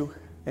bless you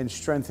and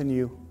strengthen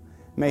you.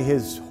 May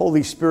His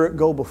Holy Spirit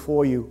go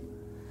before you.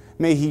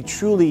 May He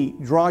truly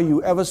draw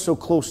you ever so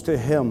close to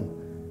Him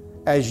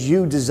as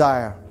you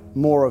desire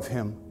more of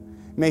Him.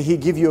 May He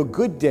give you a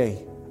good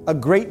day, a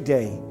great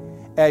day,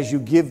 as you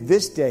give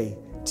this day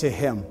to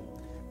Him.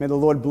 May the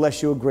Lord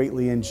bless you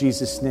greatly in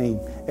Jesus' name.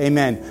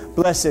 Amen.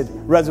 Blessed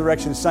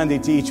Resurrection Sunday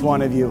to each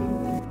one of you.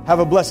 Have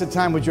a blessed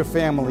time with your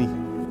family.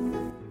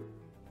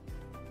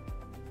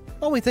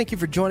 Well, we thank you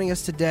for joining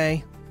us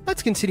today.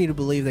 Let's continue to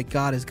believe that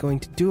God is going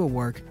to do a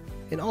work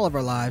in all of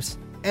our lives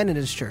and in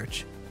His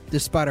church,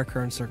 despite our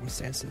current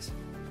circumstances.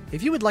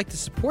 If you would like to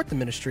support the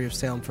ministry of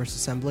Salem First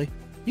Assembly,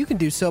 you can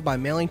do so by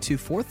mailing to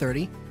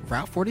 430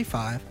 Route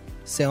 45,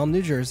 Salem,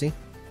 New Jersey,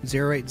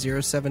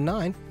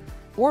 08079,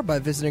 or by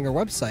visiting our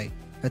website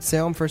at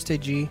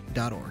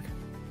salemfirstag.org.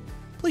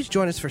 Please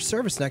join us for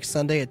service next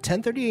Sunday at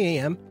 10:30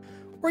 a.m.,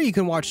 or you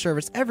can watch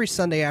service every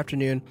Sunday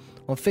afternoon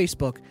on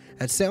Facebook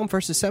at Salem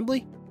First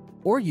Assembly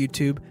or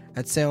YouTube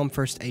at Salem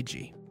First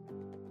AG.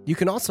 You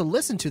can also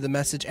listen to the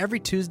message every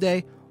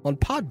Tuesday on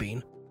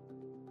Podbean.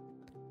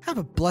 Have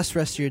a blessed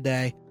rest of your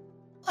day.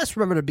 Let's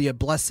remember to be a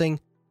blessing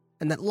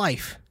and that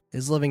life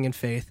is living in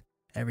faith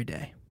every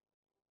day.